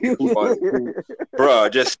fucking funny, bro.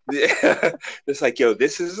 Just it's yo,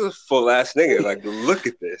 this is a full ass nigga. Look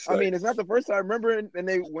at this. I mean, it's not the first time. I remember, and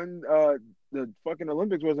when the fucking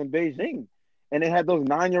Olympics was in Beijing. And they had those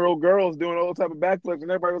 9-year-old girls doing all type of backflips, and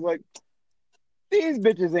everybody was like, "These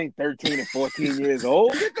bitches ain't 13 and 14 years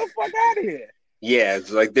old. Get the fuck out of here!" Yeah,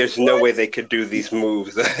 it's there's no way they could do these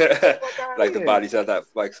moves. The body's not that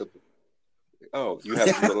flexible. Oh, you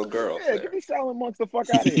have little girls. Yeah, get these silent monks the fuck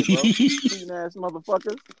out of here, bro. Cheating ass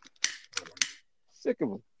motherfuckers. Sick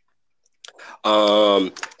of them.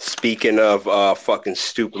 Speaking of fucking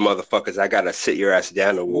stupid motherfuckers, I got a Sit Your Ass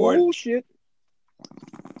Down award. Oh shit.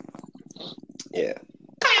 Yeah.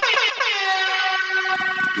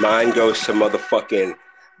 Mine goes to motherfucking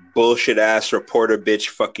bullshit ass reporter bitch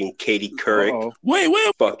fucking Katie Couric. Uh-oh.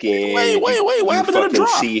 Wait. Fucking What happened to the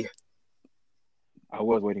drop? I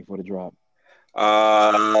was waiting for the drop.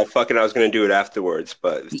 Fucking I was gonna do it afterwards,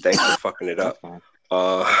 but thanks for fucking it up.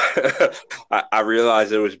 That's fine. I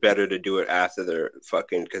realized it was better to do it after the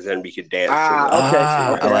fucking, because then we could dance. Okay.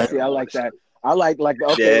 I like that. I like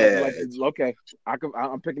okay. Yeah. Okay.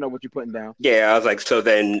 I'm picking up what you're putting down. Yeah, I was like, so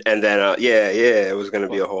then, and then, it was gonna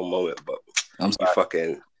be a whole moment, but I'm you sorry.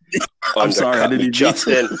 fucking I'm sorry, I undercut me, didn't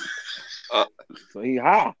Justin. So he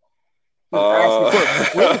high.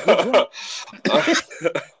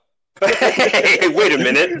 Hey, wait a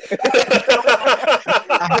minute.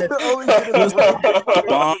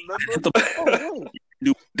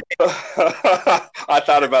 I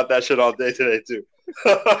thought about that shit all day today too.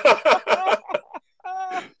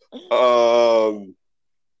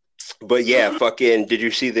 But yeah, fucking. Did you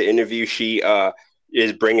see the interview she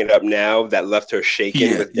is bringing up now that left her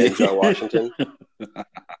shaking with Denzel Washington?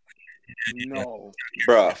 No,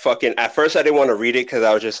 bruh, fucking. At first, I didn't want to read it because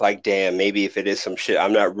I was just like, damn, maybe if it is some shit,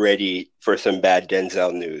 I'm not ready for some bad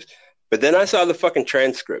Denzel news. But then I saw the fucking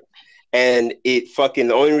transcript, and it fucking.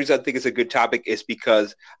 The only reason I think it's a good topic is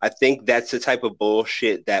because I think that's the type of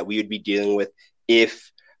bullshit that we would be dealing with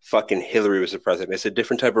if fucking Hillary was the president. It's a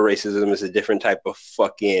different type of racism. It's a different type of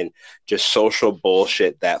fucking just social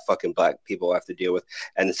bullshit that fucking black people have to deal with.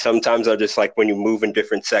 And sometimes I'm just like, when you move in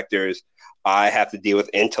different sectors, I have to deal with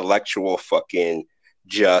intellectual fucking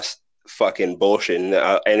just fucking bullshit. And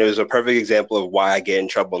it was a perfect example of why I get in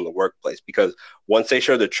trouble in the workplace, because once they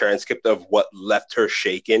showed the transcript of what left her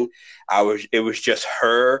shaken, it was just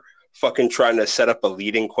her fucking trying to set up a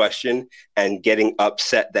leading question and getting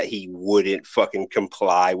upset that he wouldn't fucking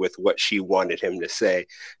comply with what she wanted him to say.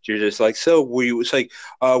 She was just like, so what do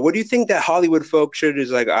you think that Hollywood folk should?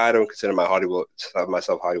 Is like, I don't consider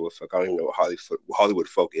myself Hollywood folk. I don't even know what Hollywood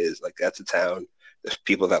folk is. Like, that's a town. There's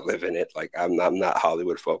people that live in it. Like, I'm not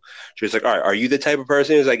Hollywood folk. She was like, all right, are you the type of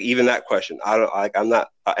person who's like, even that question? I'm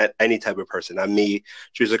not any type of person. I'm me.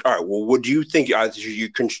 She was like, all right, well, what do you think? You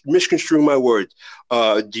can misconstrue my words.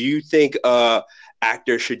 Do you think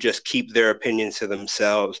actors should just keep their opinions to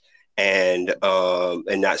themselves and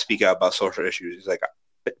not speak out about social issues? It's like,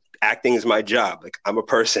 acting is my job. Like, I'm a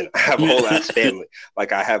person. I have a whole ass family.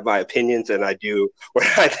 Like, I have my opinions and I do what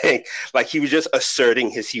I think. Like, he was just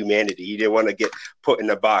asserting his humanity. He didn't want to get put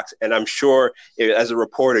in a box. And I'm sure as a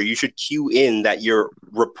reporter, you should cue in that you're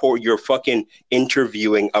fucking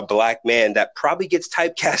interviewing a black man that probably gets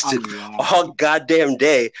typecasted all goddamn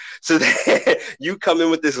day. So that you come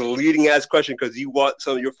in with this leading ass question because you want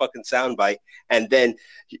some of your fucking soundbite. And then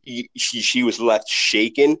she was left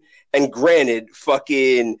shaken. And granted,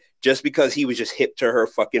 fucking just because he was just hip to her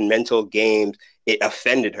fucking mental games, it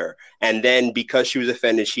offended her. And then because she was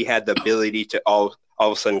offended, she had the ability to all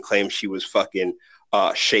of a sudden claim she was fucking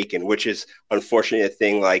shaken, which is unfortunately a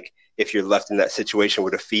thing. Like, if you're left in that situation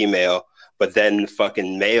with a female, but then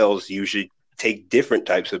fucking males usually take different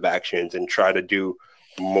types of actions and try to do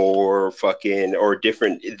more fucking or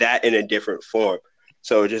different that in a different form.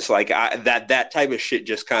 So just like that type of shit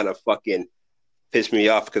just kind of fucking pissed me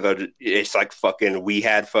off, because it's like fucking we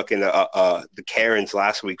had fucking the Karens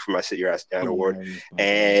last week for my Sit Your Ass Down award,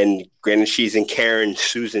 and granted she's in Karen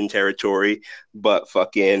Susan territory, but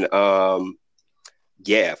fucking fucking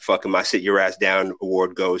my Sit Your Ass Down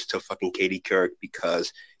award goes to fucking Katie Couric,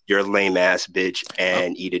 because you're a lame ass bitch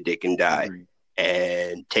and eat a dick and die,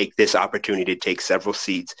 and take this opportunity to take several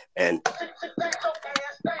seats and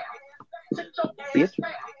bitch.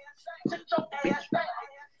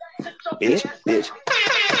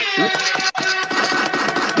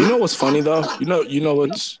 You know what's funny though? You know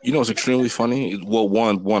what's extremely funny? Well,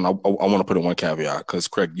 one, I want to put in one caveat, because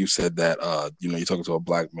Craig, you said that you're talking to a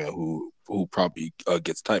black man who probably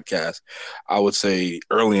gets typecast. I would say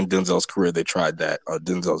early in Denzel's career they tried that.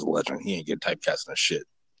 Denzel's a legend. He ain't get typecast in shit.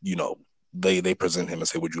 They present him and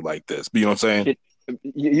say, "Would you like this?" But you know what I'm saying?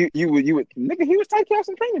 You would nigga. He was typecast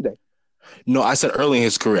in Training Day. No, I said early in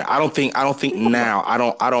his career. I don't think now. I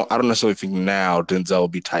don't necessarily think now Denzel will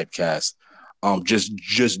be typecast.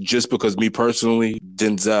 Just because me personally,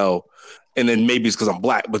 Denzel, and then maybe it's because I'm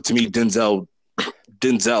black, but to me, Denzel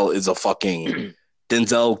is a fucking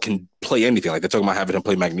Denzel can play anything. Like, they're talking about having him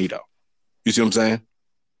play Magneto. You see what I'm saying?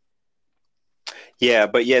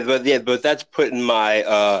 But that's putting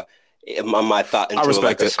my my thought into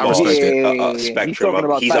respect like a it. I small respect it. He's spectrum talking of.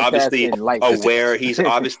 about He's obviously typecasting light. aware. He's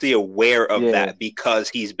obviously aware of Yeah. that because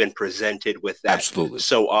he's been presented with that Absolutely.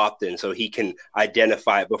 so often, so he can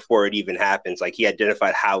identify it before it even happens. Like he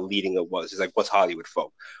identified how leading it was. He's like, "What's Hollywood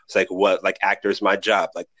folk?" It's like, "What? Like actor's my job."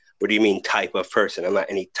 Like, what do you mean type of person? I'm not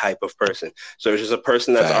any type of person. So it's just a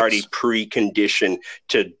person that's Facts. already preconditioned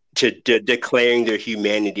to declaring their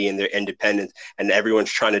humanity and their independence, and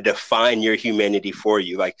everyone's trying to define your humanity for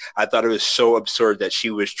you. Like I thought it was so absurd that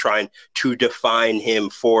she was trying to define him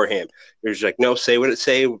for him. It was like, no, say what it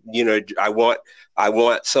say. You know, I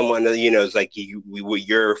want someone to, you know, it's like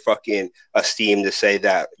you're fucking esteemed to say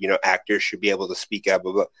that, you know, actors should be able to speak out.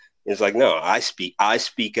 Blah, blah. It's like, no, I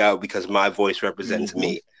speak out because my voice represents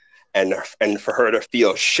me. And for her to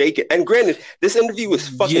feel shaken. And granted, this interview was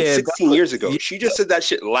fucking 16 years ago. She just said that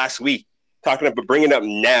shit last week, talking about bringing up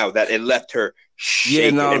now that it left her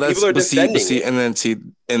shaken. Yeah, no, and that's people are defending it.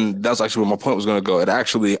 And that's actually where my point was going to go. It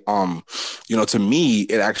actually, you know, to me,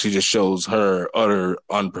 it actually just shows her utter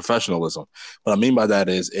unprofessionalism. What I mean by that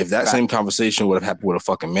is, if that same conversation would have happened with a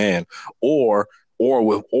fucking man, or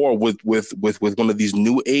with one of these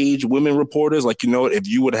new age women reporters, like, you know, if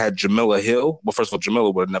you would have had Jamila Hill, well, first of all,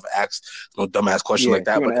 Jamila would have never asked no dumbass question like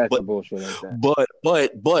that.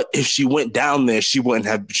 But if she went down there, she wouldn't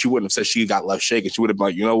have said she got left shaken. She would have been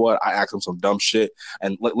like, you know what, I asked him some dumb shit.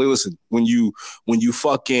 And listen, when you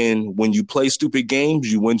play stupid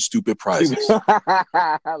games, you win stupid prizes. I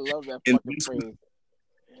love that fucking phrase.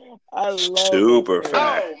 I love super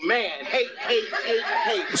fact. Oh man, hey.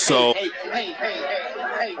 So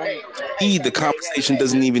the conversation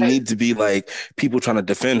doesn't even need to be like people trying to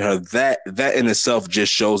defend her. That in itself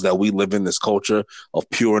just shows that we live in this culture of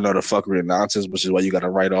pure and utter fuckery and nonsense, which is why you got to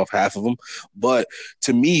write off half of them. But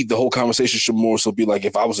to me, the whole conversation should more so be like,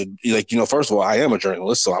 if I was first of all, I am a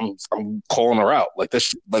journalist, so I'm calling her out. Like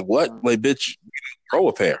that's like what? Like, bitch, grow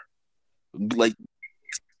a pair. Like.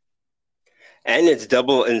 And it's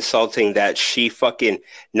double insulting that she fucking,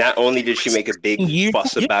 not only did she make a big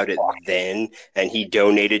fuss about it then, and he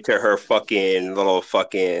donated to her fucking little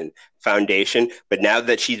fucking foundation, but now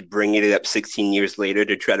that she's bringing it up 16 years later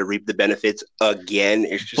to try to reap the benefits again,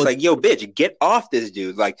 it's just like, yo, bitch, get off this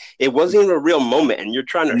dude. Like, it wasn't even a real moment, and you're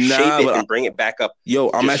trying to shape it and bring it back up. Yo,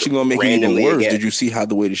 I'm actually going to make it even worse. Again. Did you see how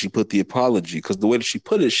the way that she put the apology? Because the way that she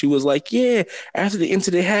put it, she was like, yeah, after the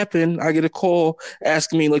incident happened, I get a call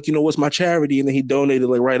asking me, like, you know, what's my charity? And then he donated,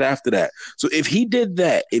 like, right after that. So if he did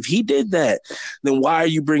that, then why are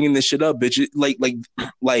you bringing this shit up, bitch?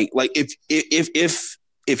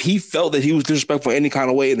 If he felt that he was disrespectful in any kind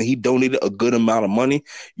of way and he donated a good amount of money,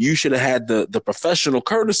 you should have had the professional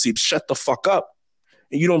courtesy to shut the fuck up.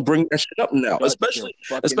 And you don't bring that shit up now, especially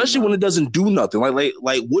when it doesn't do nothing. Like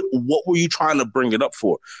what were you trying to bring it up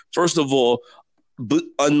for? First of all, but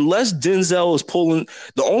unless Denzel is pulling,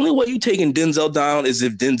 the only way you taking Denzel down is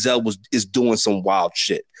if Denzel is doing some wild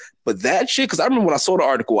shit. But that shit, because I remember when I saw the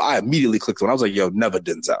article, I immediately clicked on it. I was like, yo, never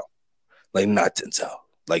Denzel. Like, not Denzel.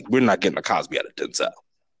 Like, we're not getting a Cosby out of Denzel.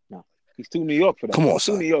 He's too New York for that. Come on,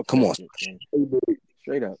 son. New York. Come on.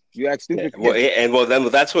 Straight up. You act stupid. Then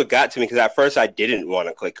that's what got to me, because at first I didn't want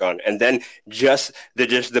to click on, and then just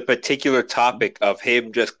the particular topic of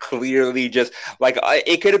him just clearly just like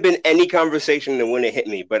it could have been any conversation that wouldn't hit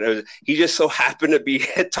me, but he just so happened to be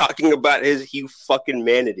talking about his fucking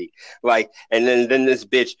manity, like, and then this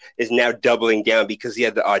bitch is now doubling down because he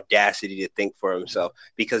had the audacity to think for himself,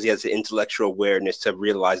 because he has the intellectual awareness to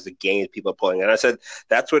realize the games people are pulling. And I said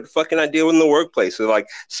that's what fucking I deal with in the workplace. So like,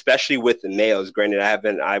 especially with the males. Granted,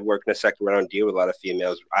 I work in a sector where I don't deal with a lot of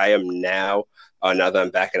females. I am now that I'm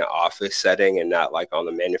back in an office setting and not like on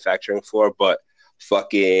the manufacturing floor, but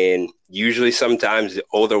fucking usually sometimes the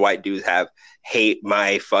older white dudes hate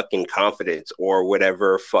my fucking confidence or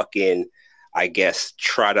whatever fucking, I guess,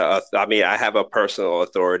 I have a personal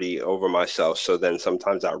authority over myself. So then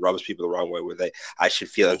sometimes that rubs people the wrong way, where I should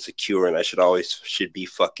feel insecure and I should be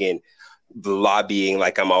fucking lobbying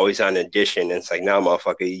like I'm always on audition. And it's like, no,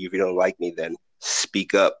 motherfucker, if you don't like me, then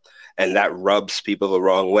speak up. And that rubs people the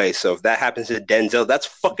wrong way. So if that happens to Denzel, that's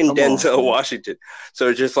fucking Denzel Washington. So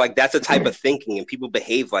it's just like, that's a type of thinking, and people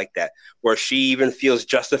behave like that, where she even feels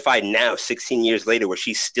justified now, 16 years later, where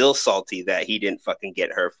she's still salty that he didn't fucking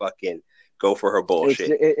get her fucking go for her bullshit.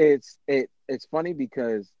 It's funny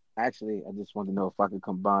because actually I just want to know if I could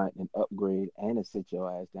combine an upgrade and a sit your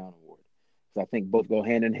ass down award. So I think both go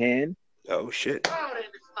hand in hand. Oh shit.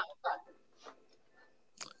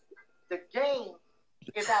 The game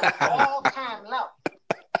is at an all-time low.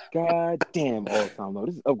 God damn, all-time low.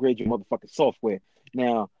 This is upgrade your motherfucking software.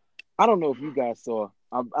 Now, I don't know if you guys saw.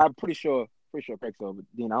 I'm pretty sure Craig saw, but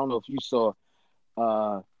Dean, I don't know if you saw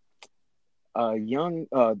a young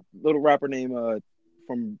little rapper named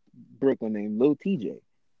from Brooklyn named Lil TJ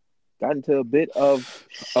got into a bit of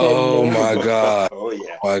Oh my shenanigans. god! Oh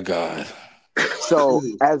yeah. My god! So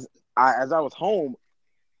as I was home,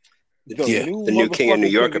 the Yeah. new The new king of New motherfucking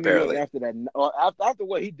York, king of New York apparently. after that, after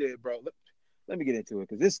what he did, bro. Let me get into it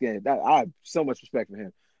because this game, I have so much respect for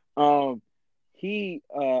him. I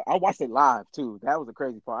watched it live too. That was the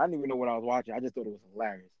crazy part. I didn't even know what I was watching. I just thought it was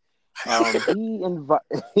hilarious. He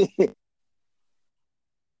invited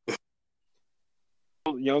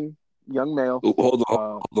young male. Hold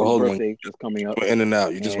on. His Hold on. birthday was coming up, Went in and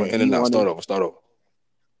out. You just went and in he and out. wanted. Start over.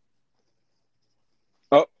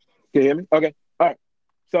 Oh, can you hear me? Okay, all right.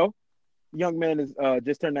 So, young man is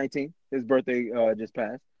just turned 19. His birthday just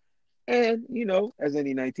passed, and as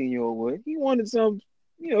any 19-year-old would, he wanted some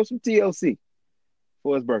TLC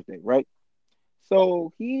for his birthday, right?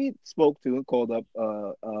 So he spoke to and called up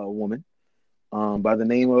a woman by the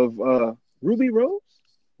name of Ruby Rose.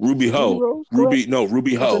 Ruby Ruby Ho. Rose, correct?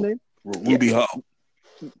 Ruby That's her Ho. name. Ruby Ho.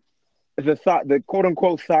 The quote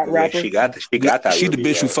unquote thought Yeah, rapper. she got that. She the Ruby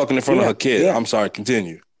bitch who Rose. fucking in front of Yeah, her kid. yeah. I'm sorry.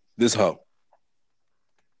 Continue. This hoe.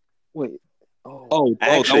 Wait. Oh, Oh,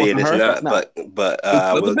 that Actually, it wasn't is her. that's not. not. But It's the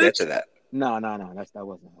other we'll get bitch. to that. No. That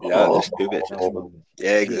wasn't her. No, Oh, there's two That's bitches. another bitch.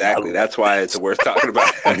 Yeah, exactly. That's why it's worth talking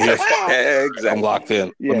about. I'm here. I'm Exactly. locked in.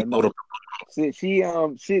 Let Yeah, me load no. up.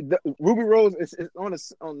 Ruby Rose is on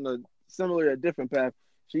the similar a different path.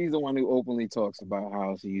 She's the one who openly talks about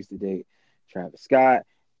how she used to date Travis Scott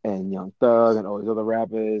and Young Thug and all these other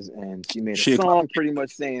rappers, and she made a She a song pretty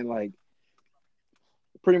much saying like,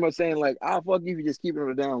 I'll fuck you if you just keep it on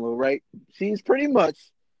the down low, right? She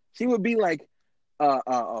would be like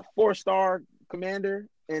a 4-star commander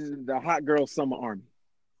in the Hot Girl Summer Army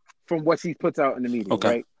from what she puts out in the media, Okay.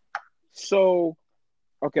 right? So,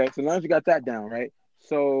 okay, so now you got that down, right?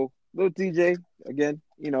 So, little TJ, again,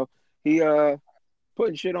 he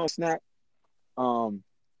putting shit on Snap of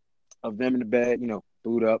them in the bed,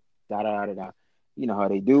 boot up, da da da da. You know how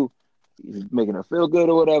they do. He's making her feel good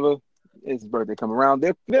or whatever. It's his birthday come around.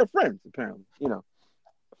 They're friends, apparently,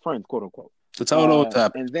 friends, quote unquote. That's how it always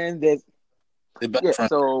happens. And then there's They best friends.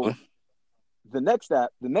 so the next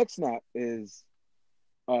snap is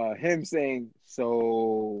him saying,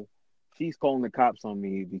 so she's calling the cops on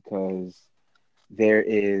me because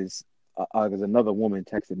there's another woman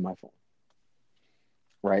texted my phone,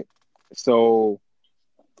 right? So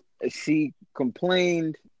she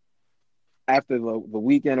complained after the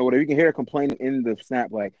weekend or whatever. You can hear her complaining in the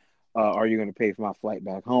snap like, are you going to pay for my flight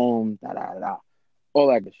back home? Da da da, all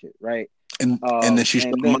that good shit, right? And then she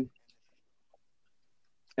showed and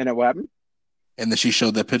then what happened? And then she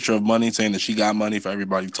showed that picture of money, saying that she got money for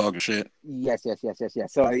everybody talking shit. Yes.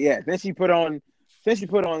 So yeah, then she put on,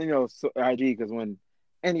 IG, because when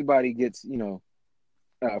anybody gets, feel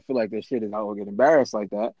like their shit is out or get embarrassed like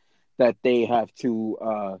that they have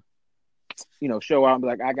to, show out and be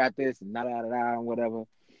like, I got this and da da da da and whatever.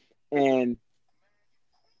 And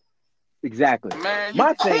exactly, Man,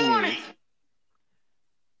 my thing is,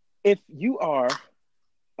 if you are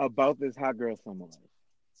about this hot girl summer life,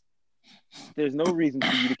 there's no reason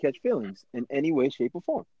for you to catch feelings in any way, shape, or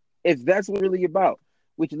form. If that's what it's really about,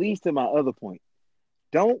 which leads to my other point.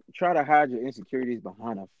 Don't try to hide your insecurities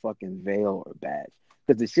behind a fucking veil or badge,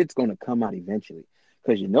 because the shit's going to come out eventually.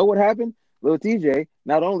 Because you know what happened? Lil TJ,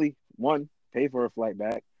 not only, one, paid for her flight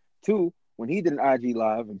back, two, when he did an IG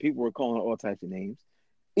live and people were calling her all types of names,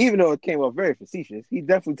 even though it came off very facetious, he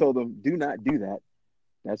definitely told them, do not do that.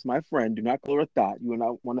 That's my friend. Do not call her a thought. You will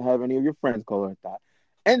not want to have any of your friends call her a thought.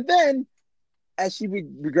 And then, as she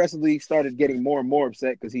regressively started getting more and more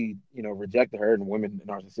upset because he, rejected her, and women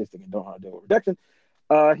are narcissistic and don't know how to deal with rejection,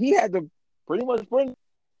 he had to pretty much bring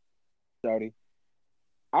Saudi.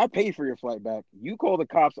 I paid for your flight back. You call the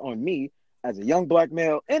cops on me as a young black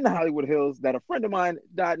male in the Hollywood Hills that a friend of mine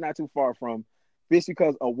died not too far from, just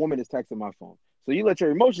because a woman is texting my phone. So you let your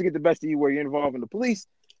emotions get the best of you where you're involved in the police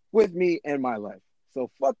with me and my life. So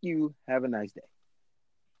fuck you. Have a nice day.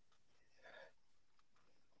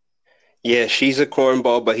 Yeah, she's a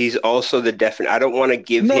cornball, but he's also the definite. I don't want to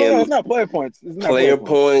give No, him it's not player points. It's not player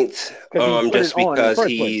points, because he put just it on in the because first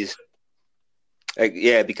he's,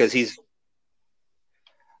 because he's.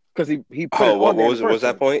 Because he put Oh, it what on there was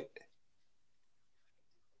that point?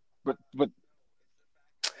 But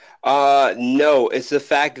No, it's the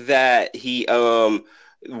fact that he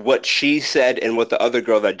what she said and what the other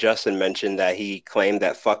girl that Justin mentioned, that he claimed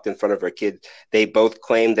that fucked in front of her kids, they both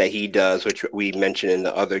claim that he does, which we mentioned in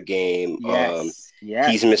the other game. yes.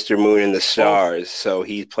 He's Mr. Moon and the Stars, so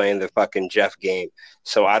he's playing the fucking Jeff game.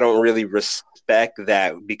 So I don't really respect expect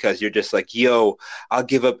that because you're just like, yo, I'll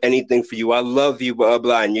give up anything for you. I love you, blah,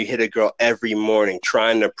 blah. And you hit a girl every morning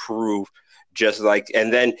trying to prove just like,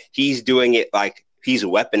 and then he's doing it like he's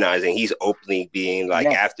weaponizing. He's openly being like,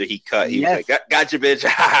 after he cut, he was like, gotcha, bitch.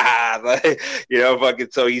 Like, you know, fucking,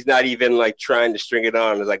 so he's not even like trying to string it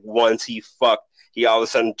on. It's like once he fucked, he all of a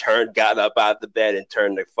sudden got up out of the bed and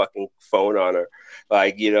turned the fucking phone on her.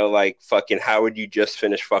 Like, you know, like fucking, how would you just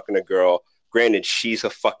finish fucking a girl? Granted, she's a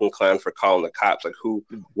fucking clown for calling the cops. Like,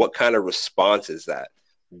 what kind of response is that?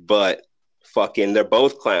 But fucking, they're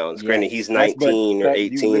both clowns. Granted, he's 19 or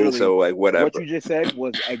 18, so like whatever. What you just said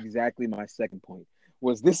was exactly my second point.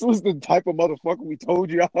 This was the type of motherfucker we told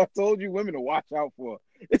you. I told you women to watch out for.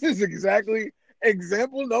 This is exactly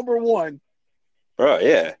example number one. Bro,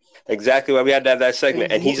 yeah, exactly why we had to have that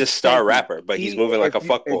segment. And he's a star rapper, but he's moving like a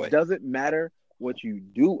fuckboy. It doesn't matter what you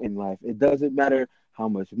do in life. It doesn't matter how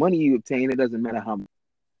much money you obtain. It doesn't matter how much.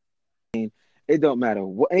 It don't matter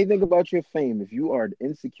anything about your fame. If you are an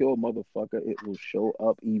insecure motherfucker, it will show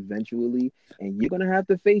up eventually, and you're gonna have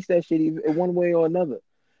to face that shit in one way or another.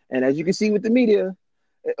 And as you can see with the media,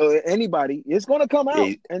 anybody, it's gonna come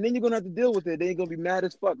out, and then you're gonna have to deal with it. Then you're gonna be mad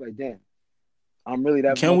as fuck. Like, damn, I'm really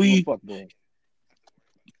that fuckboy.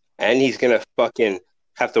 And he's gonna fucking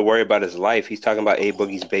have to worry about his life. He's talking about A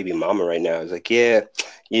Boogie's baby mama right now. He's like, yeah,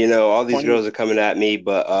 you know, all these girls are coming at me,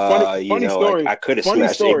 but you know, like, I could have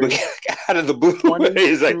smashed A Boogie out of the blue.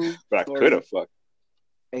 He's like, but I could have fucked.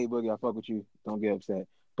 A Boogie, I fuck with you. Don't get upset.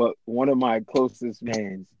 But one of my closest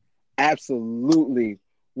mans absolutely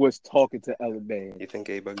was talking to Ella Bae. You think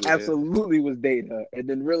A Boogie absolutely was dating her, and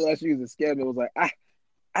then realized she was a scammer and was like,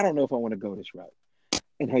 I don't know if I want to go this route.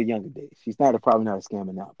 In her younger days, she's probably not a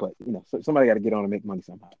scammer now, but you know, somebody got to get on and make money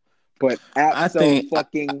somehow. But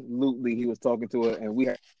absolutely, he was talking to her, and we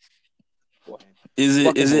had. Is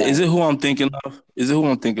it who I'm thinking of? Is it who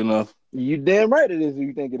I'm thinking of? You damn right it is who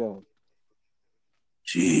you thinking of.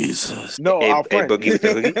 Jesus. No, our friend. Boogie,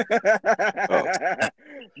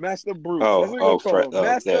 Master Bruce.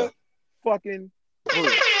 Master fucking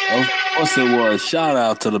Bruce. Of course it was. Shout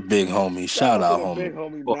out to the big homie. Shout out, homie. Big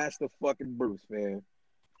homie, Master fucking Bruce, man.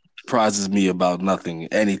 Surprises me about nothing,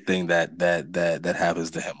 anything that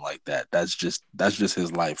happens to him like that. That's just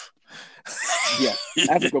his life. Yeah,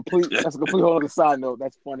 that's a complete whole other side note.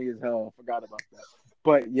 That's funny as hell. I forgot about that.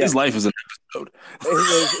 But yeah, his life is an episode.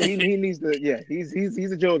 He needs to. Yeah, he's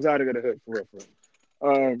a Jones out of the hood for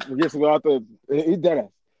real. Just without he's dead ass.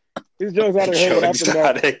 His Jones out of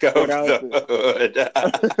the hood.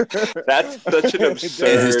 That's such an absurd.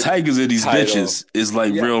 And his tigers and these title. Bitches is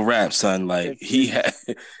like real rap, son. Like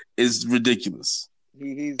it's ridiculous.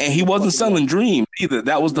 He wasn't selling dreams either.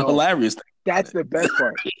 That was the hilarious thing. That's the best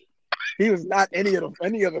part. He was not any of the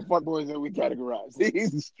fuckboys that we categorized.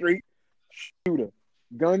 He's a straight shooter,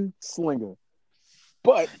 gun slinger.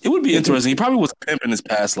 But it would be interesting. He probably was a pimp in his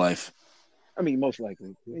past life. I mean, most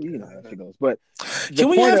likely. You know how she goes. But can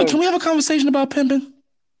we have a conversation about pimping?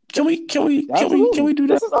 Can we do that?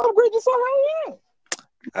 This is upgrade your song right here.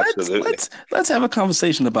 Absolutely. Let's have a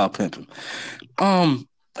conversation about pimping.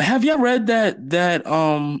 Have y'all read that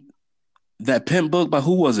pimp book by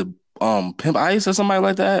who was it? Pimp Ice or somebody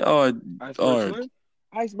like that?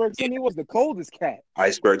 Iceberg Slim, he was the coldest cat.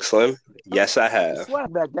 Iceberg Slim? Yes, I have.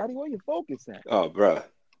 Slapback, Daddy, where your focus at? Oh, bro.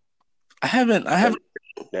 I haven't.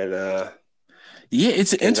 That yeah,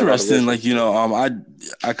 it's interesting. Like, you know,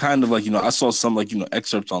 I kind of like, you know, I saw some like, you know,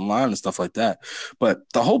 excerpts online and stuff like that. But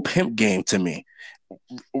the whole pimp game to me,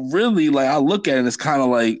 really, like, I look at it and it's kind of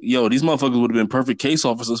like, yo, these motherfuckers would have been perfect case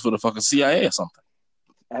officers for the fucking CIA or something.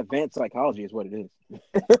 Advanced psychology is what it is.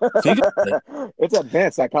 It's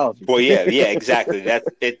advanced psychology. Well, yeah, exactly.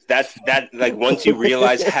 That's like once you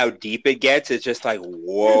realize how deep it gets, it's just like,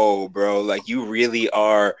 whoa, bro. Like you really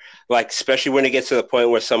are like, especially when it gets to the point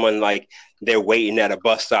where someone like they're waiting at a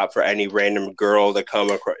bus stop for any random girl to come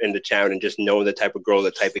into town and just know the type of girl,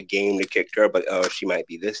 the type of game to kick her. But oh, she might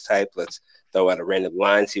be this type. Let's throw out a random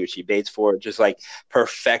line, see what she baits for. Just like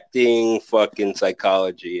perfecting fucking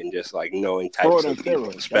psychology and just like knowing types of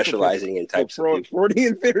people, specializing in types of people.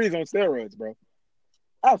 Freudian theories on steroids, bro.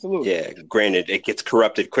 Absolutely. Yeah, granted, it gets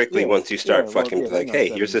corrupted quickly once you start hey,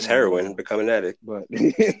 here's this heroin, become an addict. But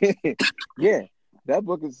yeah, that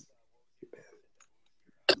book is.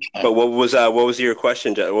 But what was your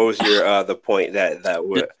question? What was your the point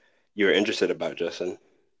that you were interested about, Justin?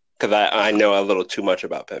 Because I know a little too much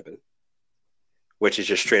about pimping. Which is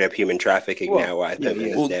just straight up human trafficking now. Why pimping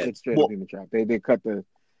is dead. It's straight up human trafficking. They cut the.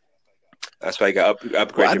 That's why you got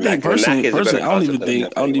upgrade your Mac. Personally, I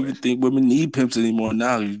don't even think women need pimps anymore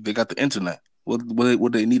now. They got the internet.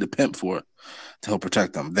 What they need a pimp for to help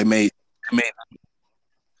protect them? They made.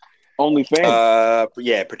 OnlyFans.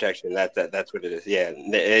 Yeah, protection. That's what it is. Yeah,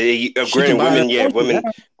 She can granted, buy women.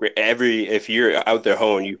 If you're out there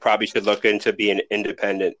hoeing, you probably should look into being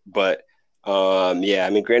independent. But yeah, I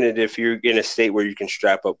mean, granted, if you're in a state where you can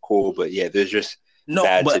strap up, cool. But yeah, there's just no,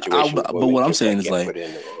 bad but situations. but what I'm saying is get like put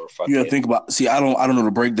in or you fucking. know think about. See, I don't know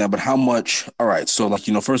the breakdown, but how much? All right, so like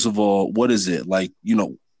first of all, what is it like?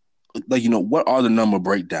 What are the number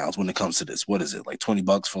breakdowns when it comes to this? What is it like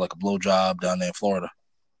 $20 for like a blowjob down there in Florida?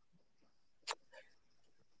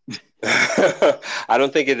 I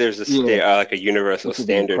don't think there's like a universal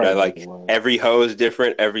standard. I like every hoe is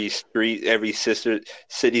different, every street, every sister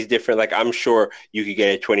city's different. Like I'm sure you could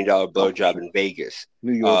get a $20 blowjob in Vegas.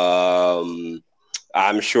 New York.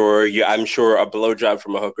 I'm sure a blowjob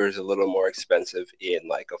from a hooker is a little more expensive in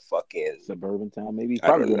like a fucking suburban town, maybe. I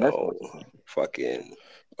don't know, fucking.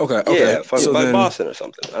 Okay. Yeah, so like then, Boston or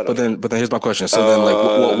something. But then here's my question. So then,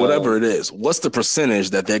 like, whatever it is, what's the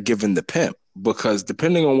percentage that they're giving the pimp? Because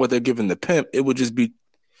depending on what they're giving the pimp, it would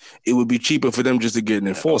be cheaper for them just to get an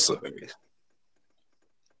enforcer.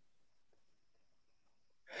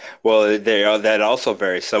 Well, that also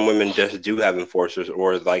varies. Some women just do have enforcers,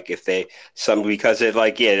 or like because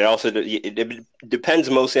it depends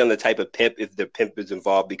mostly on the type of pimp. If the pimp is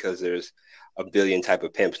involved, because there's a billion type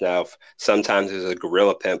of pimps now. Sometimes there's a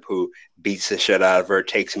gorilla pimp who beats the shit out of her,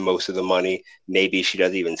 takes most of the money. Maybe she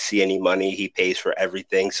doesn't even see any money. He pays for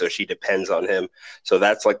everything, so she depends on him. So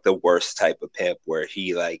that's like the worst type of pimp, where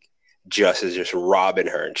he like is just robbing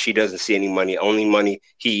her, and she doesn't see any money. Only money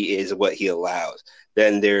he is what he allows.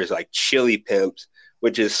 Then there's like chili pimps,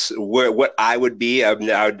 which is what I would be. I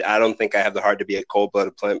don't think I have the heart to be a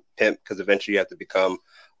cold-blooded pimp, because eventually you have to become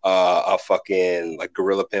a fucking like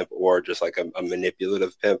gorilla pimp or just like a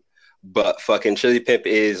manipulative pimp. But fucking chili pimp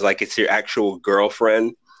is like it's your actual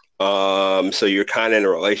girlfriend. So you're kind of in a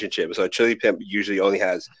relationship. So a chili pimp usually only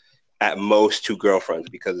has at most 2 girlfriends,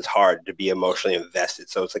 because it's hard to be emotionally invested.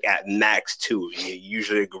 So it's like at max 2,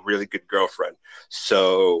 usually a really good girlfriend.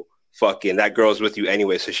 So fucking that girl's with you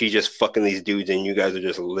anyway. So she's just fucking these dudes, and you guys are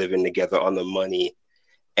just living together on the money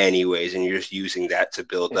anyways, and you're just using that to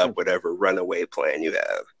build up whatever runaway plan you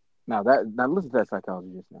have. Now listen to that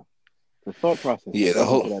psychology just now. The thought process. Yeah, the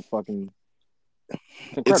whole that fucking.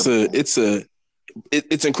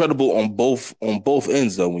 It's incredible on both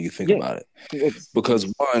ends though when you think about it. Because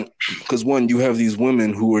one, you have these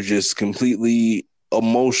women who are just completely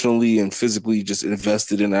emotionally and physically just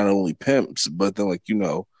invested in not only pimps, but then like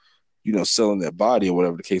selling their body or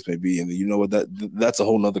whatever the case may be. And you know what, that's a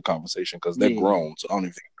whole nother conversation, because they're grown. So I don't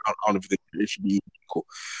even think it should be equal.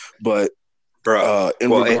 But in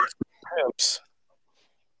regards to pimps,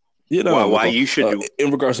 why you should do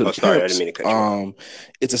in regards to the pimps,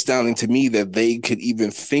 it's astounding to me that they could even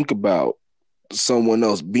think about someone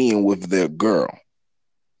else being with their girl.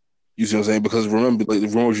 You see what I'm saying? Because remember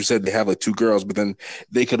what you said, they have like 2 girls, but then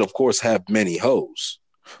they could of course have many hoes.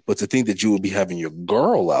 But to think that you would be having your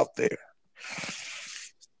girl out there,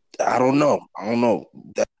 I don't know.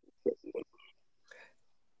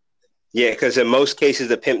 Yeah, because in most cases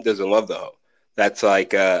the pimp doesn't love the hoe. That's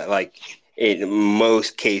like in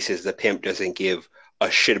most cases the pimp doesn't give a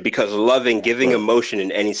shit, because giving emotion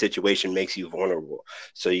in any situation makes you vulnerable.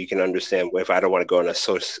 So you can understand, if I don't want to go on a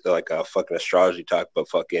fucking astrology talk, but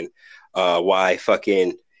fucking why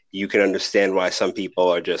fucking you can understand why some people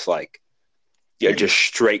are just like, you're just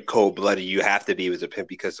straight cold-blooded. You have to be with a pimp,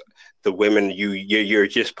 because the women you're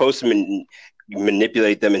just supposed to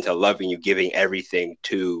manipulate them into loving you, giving everything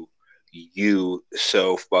to you.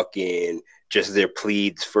 So fucking just their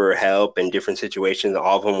pleads for help in different situations,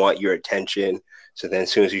 all of them want your attention. So then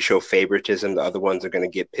as soon as you show favoritism, the other ones are going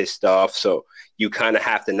to get pissed off. So you kind of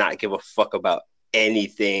have to not give a fuck about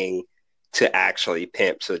anything to actually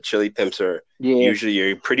pimp. So chili pimps are usually,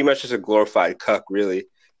 you're pretty much just a glorified cuck, really,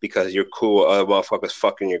 because you're cool, other motherfuckers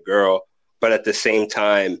fucking your girl. But at the same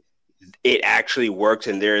time, it actually works,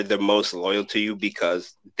 and they're the most loyal to you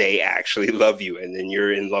because they actually love you, and then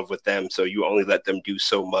you're in love with them. So you only let them do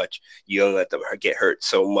so much. You only let them get hurt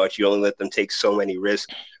so much. You only let them take so many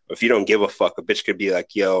risks. If you don't give a fuck, a bitch could be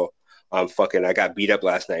like, yo, I got beat up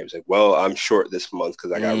last night. It's like, well, I'm short this month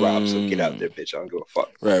because I got robbed. So get out there, bitch. I don't give a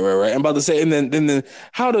fuck. Right. I'm about to say, and then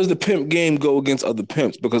how does the pimp game go against other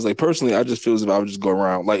pimps? Because like personally, I just feel as if I would just go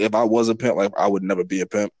around. Like if I was a pimp, like I would never be a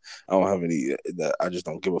pimp. I don't have any that. I just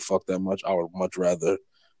don't give a fuck that much. I would much rather,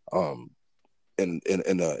 in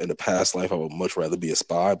a past life, I would much rather be a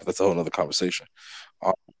spy. But that's a whole other conversation.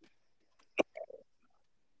 I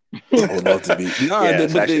would love to be.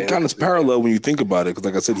 But it kind of parallel when you think about it, because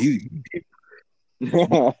like I said, he.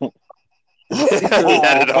 Not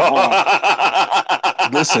at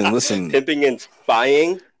all. Listen. Pimping and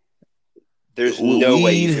spying. There's no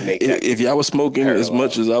way you Weed, can make that. if y'all was smoking as parallel.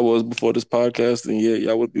 much as I was before this podcast, then yeah,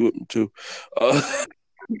 y'all would be with me too.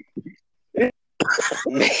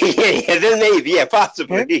 Yeah, then maybe, yeah,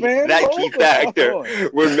 possibly Fan that hold key on. factor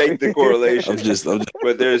would make the correlation.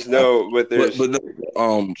 But there's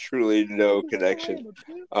truly no connection.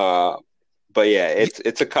 But yeah,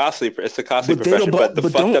 it's a costly profession. But the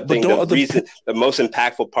fucked up thing, the most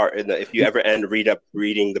impactful part, if you ever end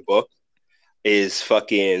reading the book, is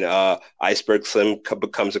fucking Iceberg Slim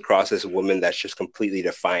comes across this woman that's just completely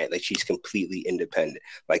defiant. Like, she's completely independent.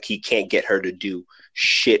 Like, he can't get her to do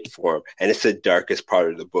shit for him. And it's the darkest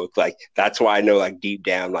part of the book. Like, that's why I know, like, deep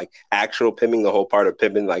down, like, actual pimping, the whole part of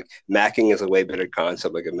pimping, like, macking is a way better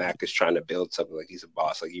concept. Like, a Mac is trying to build something, like he's a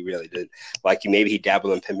boss. Like, he really did. Like, maybe he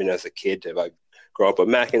dabbled in pimping as a kid to, like, grow up. But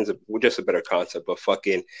Mackin's just a better concept. But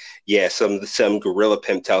fucking, yeah, some gorilla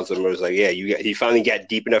pimp tells him, it was like, yeah, he finally got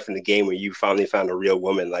deep enough in the game where you finally found a real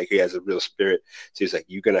woman. Like, he has a real spirit. So he's like,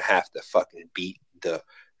 you're going to have to fucking beat the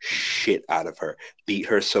shit out of her. Beat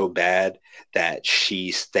her so bad that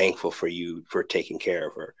she's thankful for you for taking care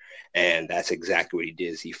of her. And that's exactly what he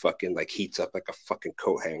did. He fucking, like, heats up like a fucking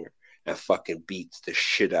coat hanger and fucking beats the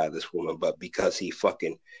shit out of this woman. But because he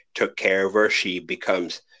fucking took care of her, she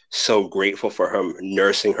becomes so grateful for him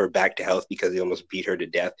nursing her back to health, because he almost beat her to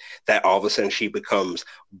death, that all of a sudden she becomes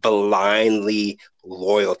blindly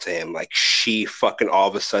loyal to him. Like, she fucking all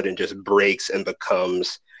of a sudden just breaks and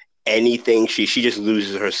becomes anything. She just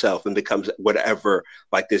loses herself and becomes whatever.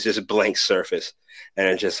 Like, there's this blank surface. And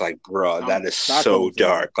it's just like, bro, that is so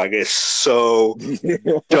dark. Like, it's so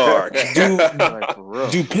dark.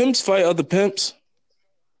 Do pimps fight other pimps?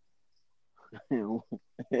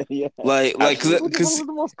 Yeah. Like, because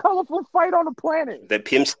the most colorful fight on the planet. The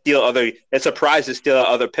pimps steal other. It's a prize to steal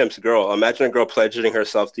other pimp's girl. Imagine a girl pledging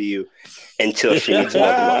herself to you until she needs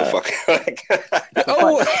another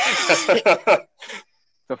motherfucker.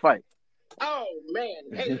 The fight. Oh man!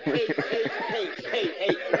 Hey.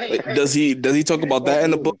 Does he talk about that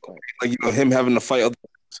in the book? Like, him having to fight other.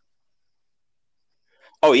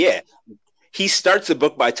 Oh yeah, he starts the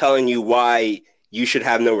book by telling you why you should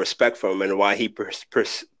have no respect for him and why he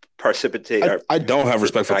precipitate. I don't have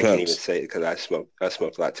respect for I pimps. can't even say it because I smoke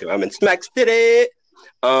a lot too. I'm in Smack City.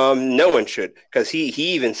 No one should, because he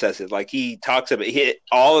even says it. Like, he talks about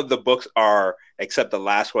all of the books are, except the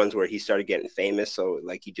last ones where he started getting famous. So,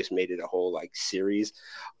 like, he just made it a whole, like, series.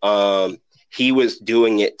 He was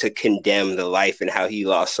doing it to condemn the life and how he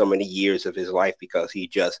lost so many years of his life because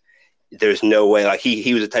there's no way, like,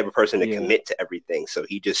 he was the type of person to commit to everything. So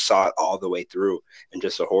he just saw it all the way through, and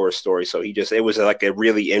just a horror story. So it was like a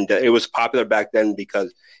really in-depth, it was popular back then because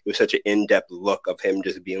it was such an in-depth look of him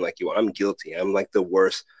just being like, yo, I'm guilty. I'm like the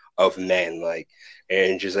worst of men. Like,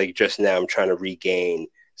 and just now I'm trying to regain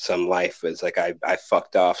some life. It's like, I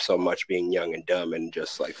fucked off so much being young and dumb and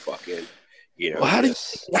just like fucking, well, how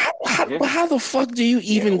the fuck do you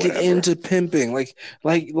even get into pimping? Like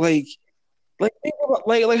how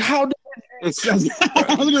did I was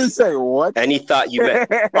gonna say what? Any thought you met,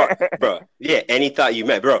 bro? Yeah, any thought you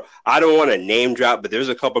met, bro. I don't want to name drop, but there's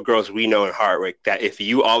a couple girls we know in Hardwick that if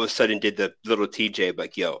you all of a sudden did the little TJ,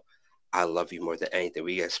 like, yo, I love you more than anything.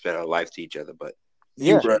 We gotta spend our life to each other, but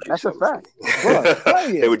that's a fact. Bro,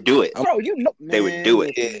 they would do it. Bro, they would do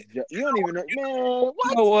it. You don't even know, man. What?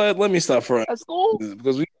 You know what? Let me stop for at school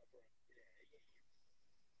because we.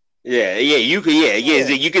 Yeah, you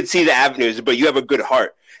could see the avenues, but you have a good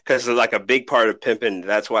heart, because like a big part of pimping,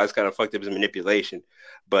 that's why it's kind of fucked up, is manipulation.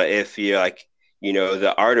 But if you're like,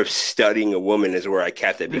 the art of studying a woman is where I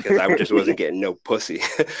kept it, because I just wasn't getting no pussy.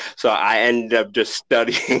 So I ended up just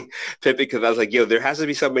studying pimping, because I was like, yo, there has to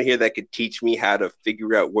be someone here that could teach me how to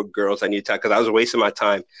figure out what girls I need to talk, because I was wasting my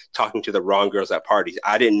time talking to the wrong girls at parties.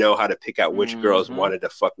 I didn't know how to pick out which girls wanted to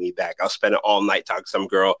fuck me back. I was spending all night talking to some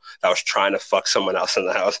girl that was trying to fuck someone else in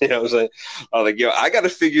the house. You know what I'm saying? I was like, yo, I got to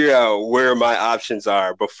figure out where my options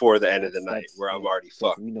are before the end of the night, where I'm already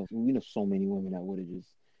fucked. We know so many women that would have just,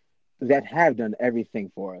 that have done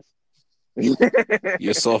everything for us.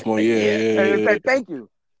 Your sophomore year. Yeah. Thank you.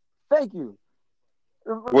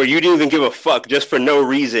 Where you didn't even give a fuck, just for no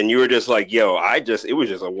reason. You were just like, yo, it was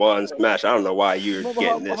just a one smash. I don't know why you're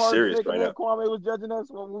getting this serious right now. Kwame was judging us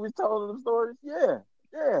when we was telling them stories. Yeah.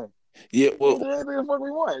 Yeah, well, anything the fuck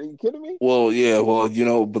we want. Are you kidding me? Well, yeah, but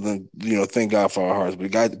then thank God for our hearts.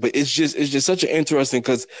 But it's just such an interesting,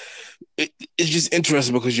 because it's just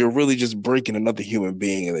interesting because you're really just breaking another human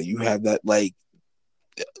being, and that you have that, like,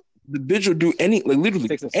 the bitch will do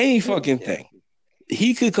literally any fucking thing.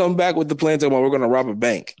 He could come back with the plan talking about we're gonna rob a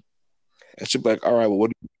bank, and she'll be like, all right, well,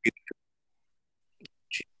 what do you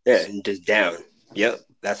do? Yeah, and just down. Yep,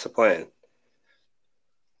 that's the plan.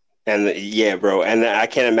 And yeah, bro, and I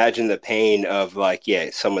can't imagine the pain of like, yeah,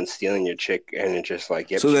 someone stealing your chick, and it's just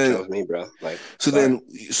like, yep, So she then, chose me, bro. Like, so sorry, then,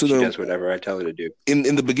 so she then, does whatever I tell her to do. in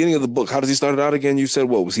the beginning of the book, how does he start it out again? You said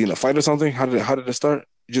what was he in a fight or something? How did it start?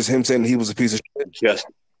 Just him saying he was a piece of shit. Just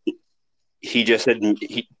he just said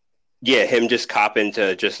he, yeah, him just copping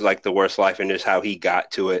to just like the worst life and just how he got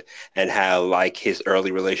to it and how like his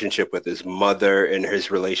early relationship with his mother and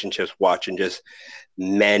his relationships watching just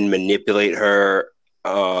men manipulate her,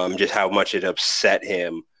 just how much it upset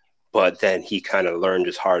him. But then he kind of learned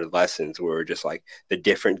his hard lessons where just like the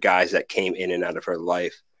different guys that came in and out of her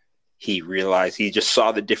life, he realized he just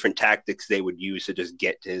saw the different tactics they would use to just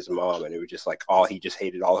get to his mom. And it was just like, all he just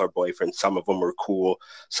hated all her boyfriends. Some of them were cool.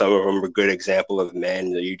 Some of them were good example of men.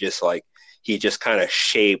 You just like, he just kind of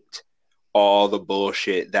shaped all the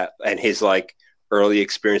bullshit that, and his like early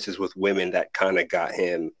experiences with women that kind of got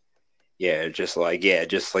him. Yeah, just like, yeah,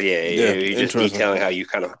 just like, yeah, Yeah, you're just interesting. detailing how you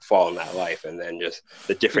kind of fall in that life and then just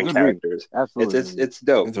the It's a different good read. characters. Absolutely. It's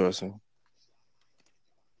dope. Interesting.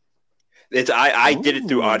 It's I did it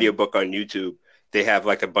through Ooh. audiobook on YouTube. They have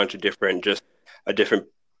like a bunch of different just a different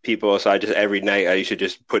people. So I just every night I used to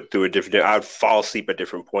just put through a different. I would fall asleep at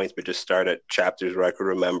different points, but just start at chapters where I could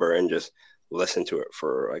remember and just listen to it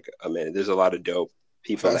for like a minute. There's a lot of dope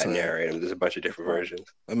people that Fascinating. narrate them. There's a bunch of different versions.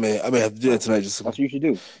 I may have to do that tonight. Just That's what you should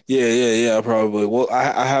do. yeah. Probably. Well,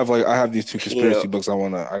 I have these two conspiracy Kino, books.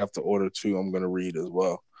 I have to order two. I'm gonna read as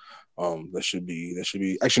well. That should be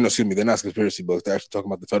actually no, excuse me. They're not conspiracy books. They're actually talking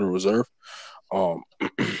about the Federal Reserve. Um,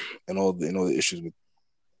 and all the issues with.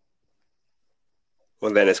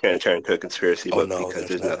 well, then it's going to turn into a conspiracy Oh book no, because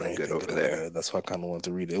there's there's never nothing good anything over good over there. there. That's why I kind of wanted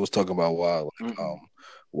to read it. It was talking about why, like, Mm-mm.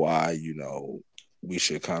 why we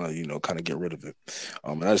should kind of get rid of it.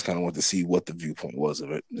 And I just kind of want to see what the viewpoint was of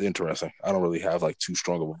it. Interesting. I don't really have like too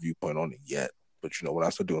strong of a viewpoint on it yet, but when I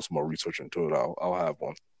start doing some more research into it, I'll have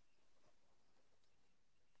one.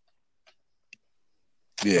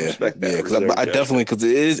 I Yeah, respect that because reserve I judgment. definitely because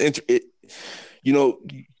it is you know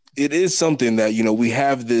it is something that we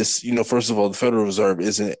have this. First of all, the Federal Reserve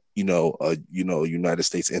isn't a United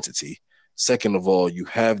States entity. Second of all, you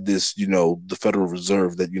have this, the Federal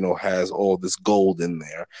Reserve that has all this gold in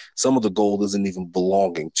there. Some of the gold isn't even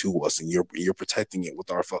belonging to us, and you're protecting it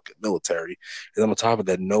with our fucking military. And on top of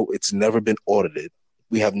that, no, it's never been audited.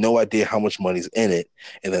 We have no idea how much money's in it,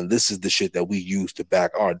 and then this is the shit that we use to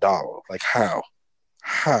back our dollar. Like how?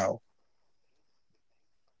 How?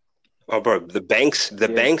 Oh, bro, the Yeah.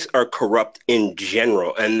 banks are corrupt in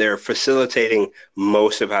general, and they're facilitating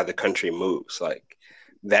most of how the country moves. Like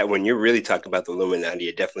that, when you're really talking about the Illuminati,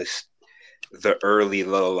 it definitely the early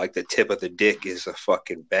low, like the tip of the dick is the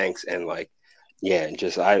fucking banks, and like, yeah,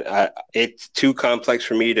 just it's too complex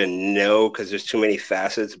for me to know because there's too many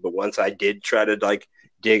facets. But once I did try to like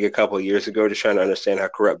dig a couple of years ago to try to understand how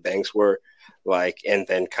corrupt banks were, like, and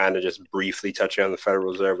then kind of just briefly touching on the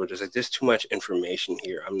Federal Reserve, which is like, there's too much information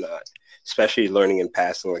here. I'm not, especially learning in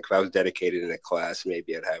passing. Like, if I was dedicated in a class,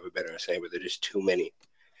 maybe I'd have a better understanding. But there's just too many.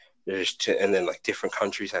 And then like different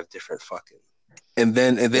countries have different fucking and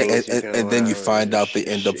then and then things you can and then you allow. find out they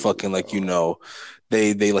Just end up shit you fucking like can allow.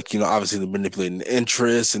 they like obviously they're manipulating the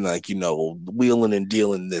interest and like wheeling and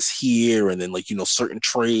dealing this here and then like certain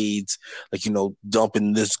trades like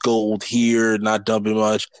dumping this gold here, not dumping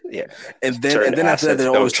much, Yeah, and certain then after that assets they're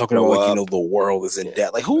always don't talking show about like up. the world is in Yeah,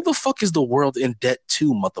 debt. Like who the fuck is the world in debt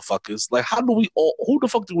to, motherfuckers? Like who the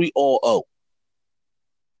fuck do we all owe?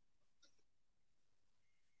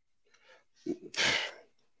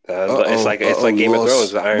 it's like Game of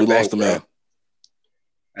Thrones, the We Iron lost Bank, the bro. man.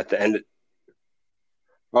 At the end,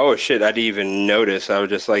 oh shit, I didn't even notice. I was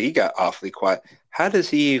just like, he got awfully quiet. How does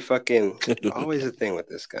he fucking always a thing with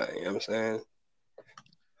this guy? You know what I'm saying?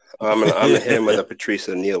 I'm gonna hit him with a Patrice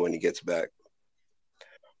O'Neal when he gets back.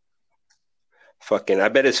 Fucking, I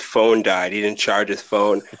bet his phone died. He didn't charge his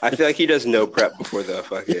phone. I feel like he does no prep before the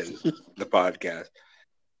podcast.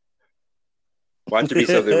 Watch it be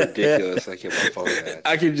something ridiculous like your phone died.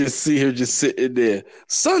 I can just see her just sitting there,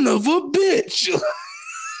 son of a bitch.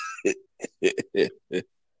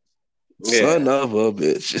 Son of a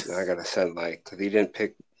bitch. I gotta send like, cause he didn't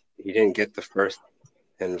get the first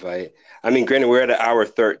invite. I mean, granted, we're at hour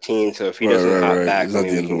 13, so if he doesn't hop back, It's I not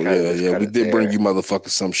mean, the we end of can the kind of just cut We it did bring there. you motherfuckers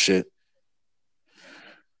some shit.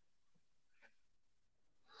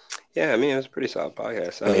 Yeah, I mean, it was a pretty solid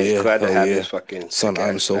podcast. I mean, glad to have this fucking son. sick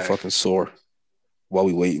I'm ass so back. fucking sore. While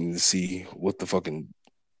we waiting to see what the fucking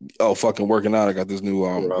fucking working out. I got this new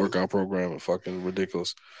workout program and fucking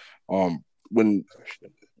ridiculous. When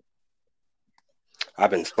I've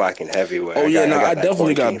been slacking heavyweight. Oh yeah, no, I that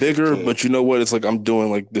definitely got 14, bigger, 15. but you know what? It's like I'm doing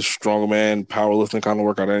like this strongman powerlifting kind of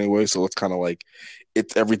workout anyway, so it's kind of like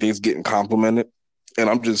it's everything's getting complemented, and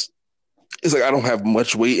it's like I don't have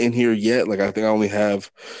much weight in here yet. Like I think I only have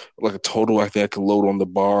like a total. I think I can load on the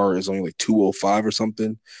bar is only like 205 or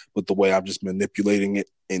something. But the way I'm just manipulating it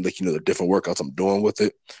and like the different workouts I'm doing with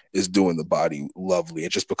it is doing the body lovely.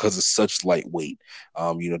 And just because it's such lightweight,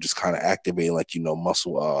 just kind of activating like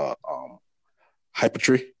muscle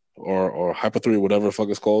hypertrophy or hypertrophy, whatever the fuck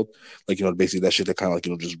it's called. Like basically that shit that kind of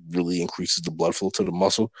like just really increases the blood flow to the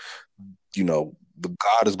muscle. The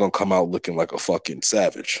god is gonna come out looking like a fucking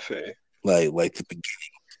savage. Fair. Like the beginning.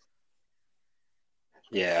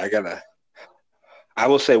 Yeah, I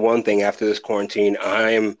will say one thing after this quarantine.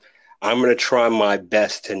 I'm gonna try my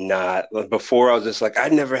best to not. Before I was just like, I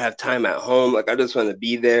never have time at home. Like I just want to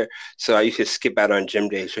be there. So I used to skip out on gym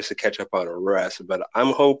days just to catch up on a rest. But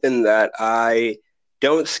I'm hoping that I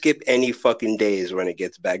don't skip any fucking days when it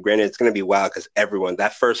gets back. Granted, it's gonna be wild because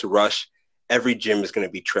that first rush, every gym is gonna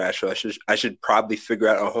be trash. So I should probably figure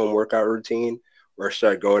out a home workout routine or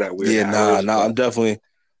start going at weird hours. I'm definitely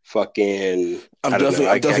fucking. I'm definitely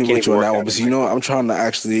with you on that one. But I'm trying to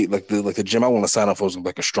actually like the gym I want to sign up for is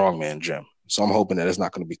like a strongman gym. So I'm hoping that it's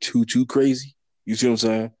not going to be too crazy. You see what I'm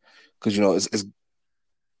saying? Because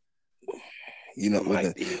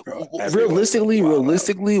it's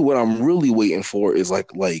realistically, what I'm really waiting for is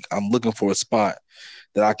like I'm looking for a spot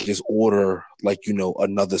that I can just order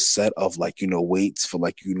another set of weights for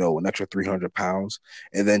an extra 300 pounds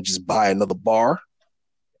and then just buy another bar.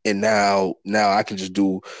 And now I can just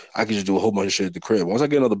do a whole bunch of shit at the crib. Once I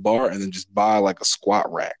get another bar and then just buy like a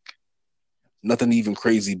squat rack. Nothing even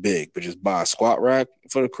crazy big, but just buy a squat rack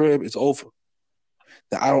for the crib, it's over.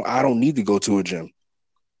 I don't need to go to a gym.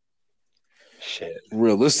 Shit.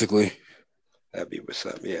 Realistically. That'd be what's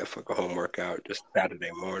up. Yeah, fuck a home workout just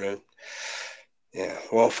Saturday morning. Yeah.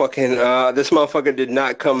 Well, fucking this motherfucker did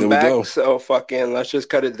not come back, so fucking let's just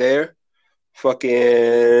cut it there. Fucking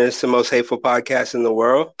it's the most hateful podcast in the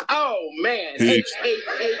world. Oh man,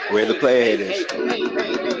 We're the player haters.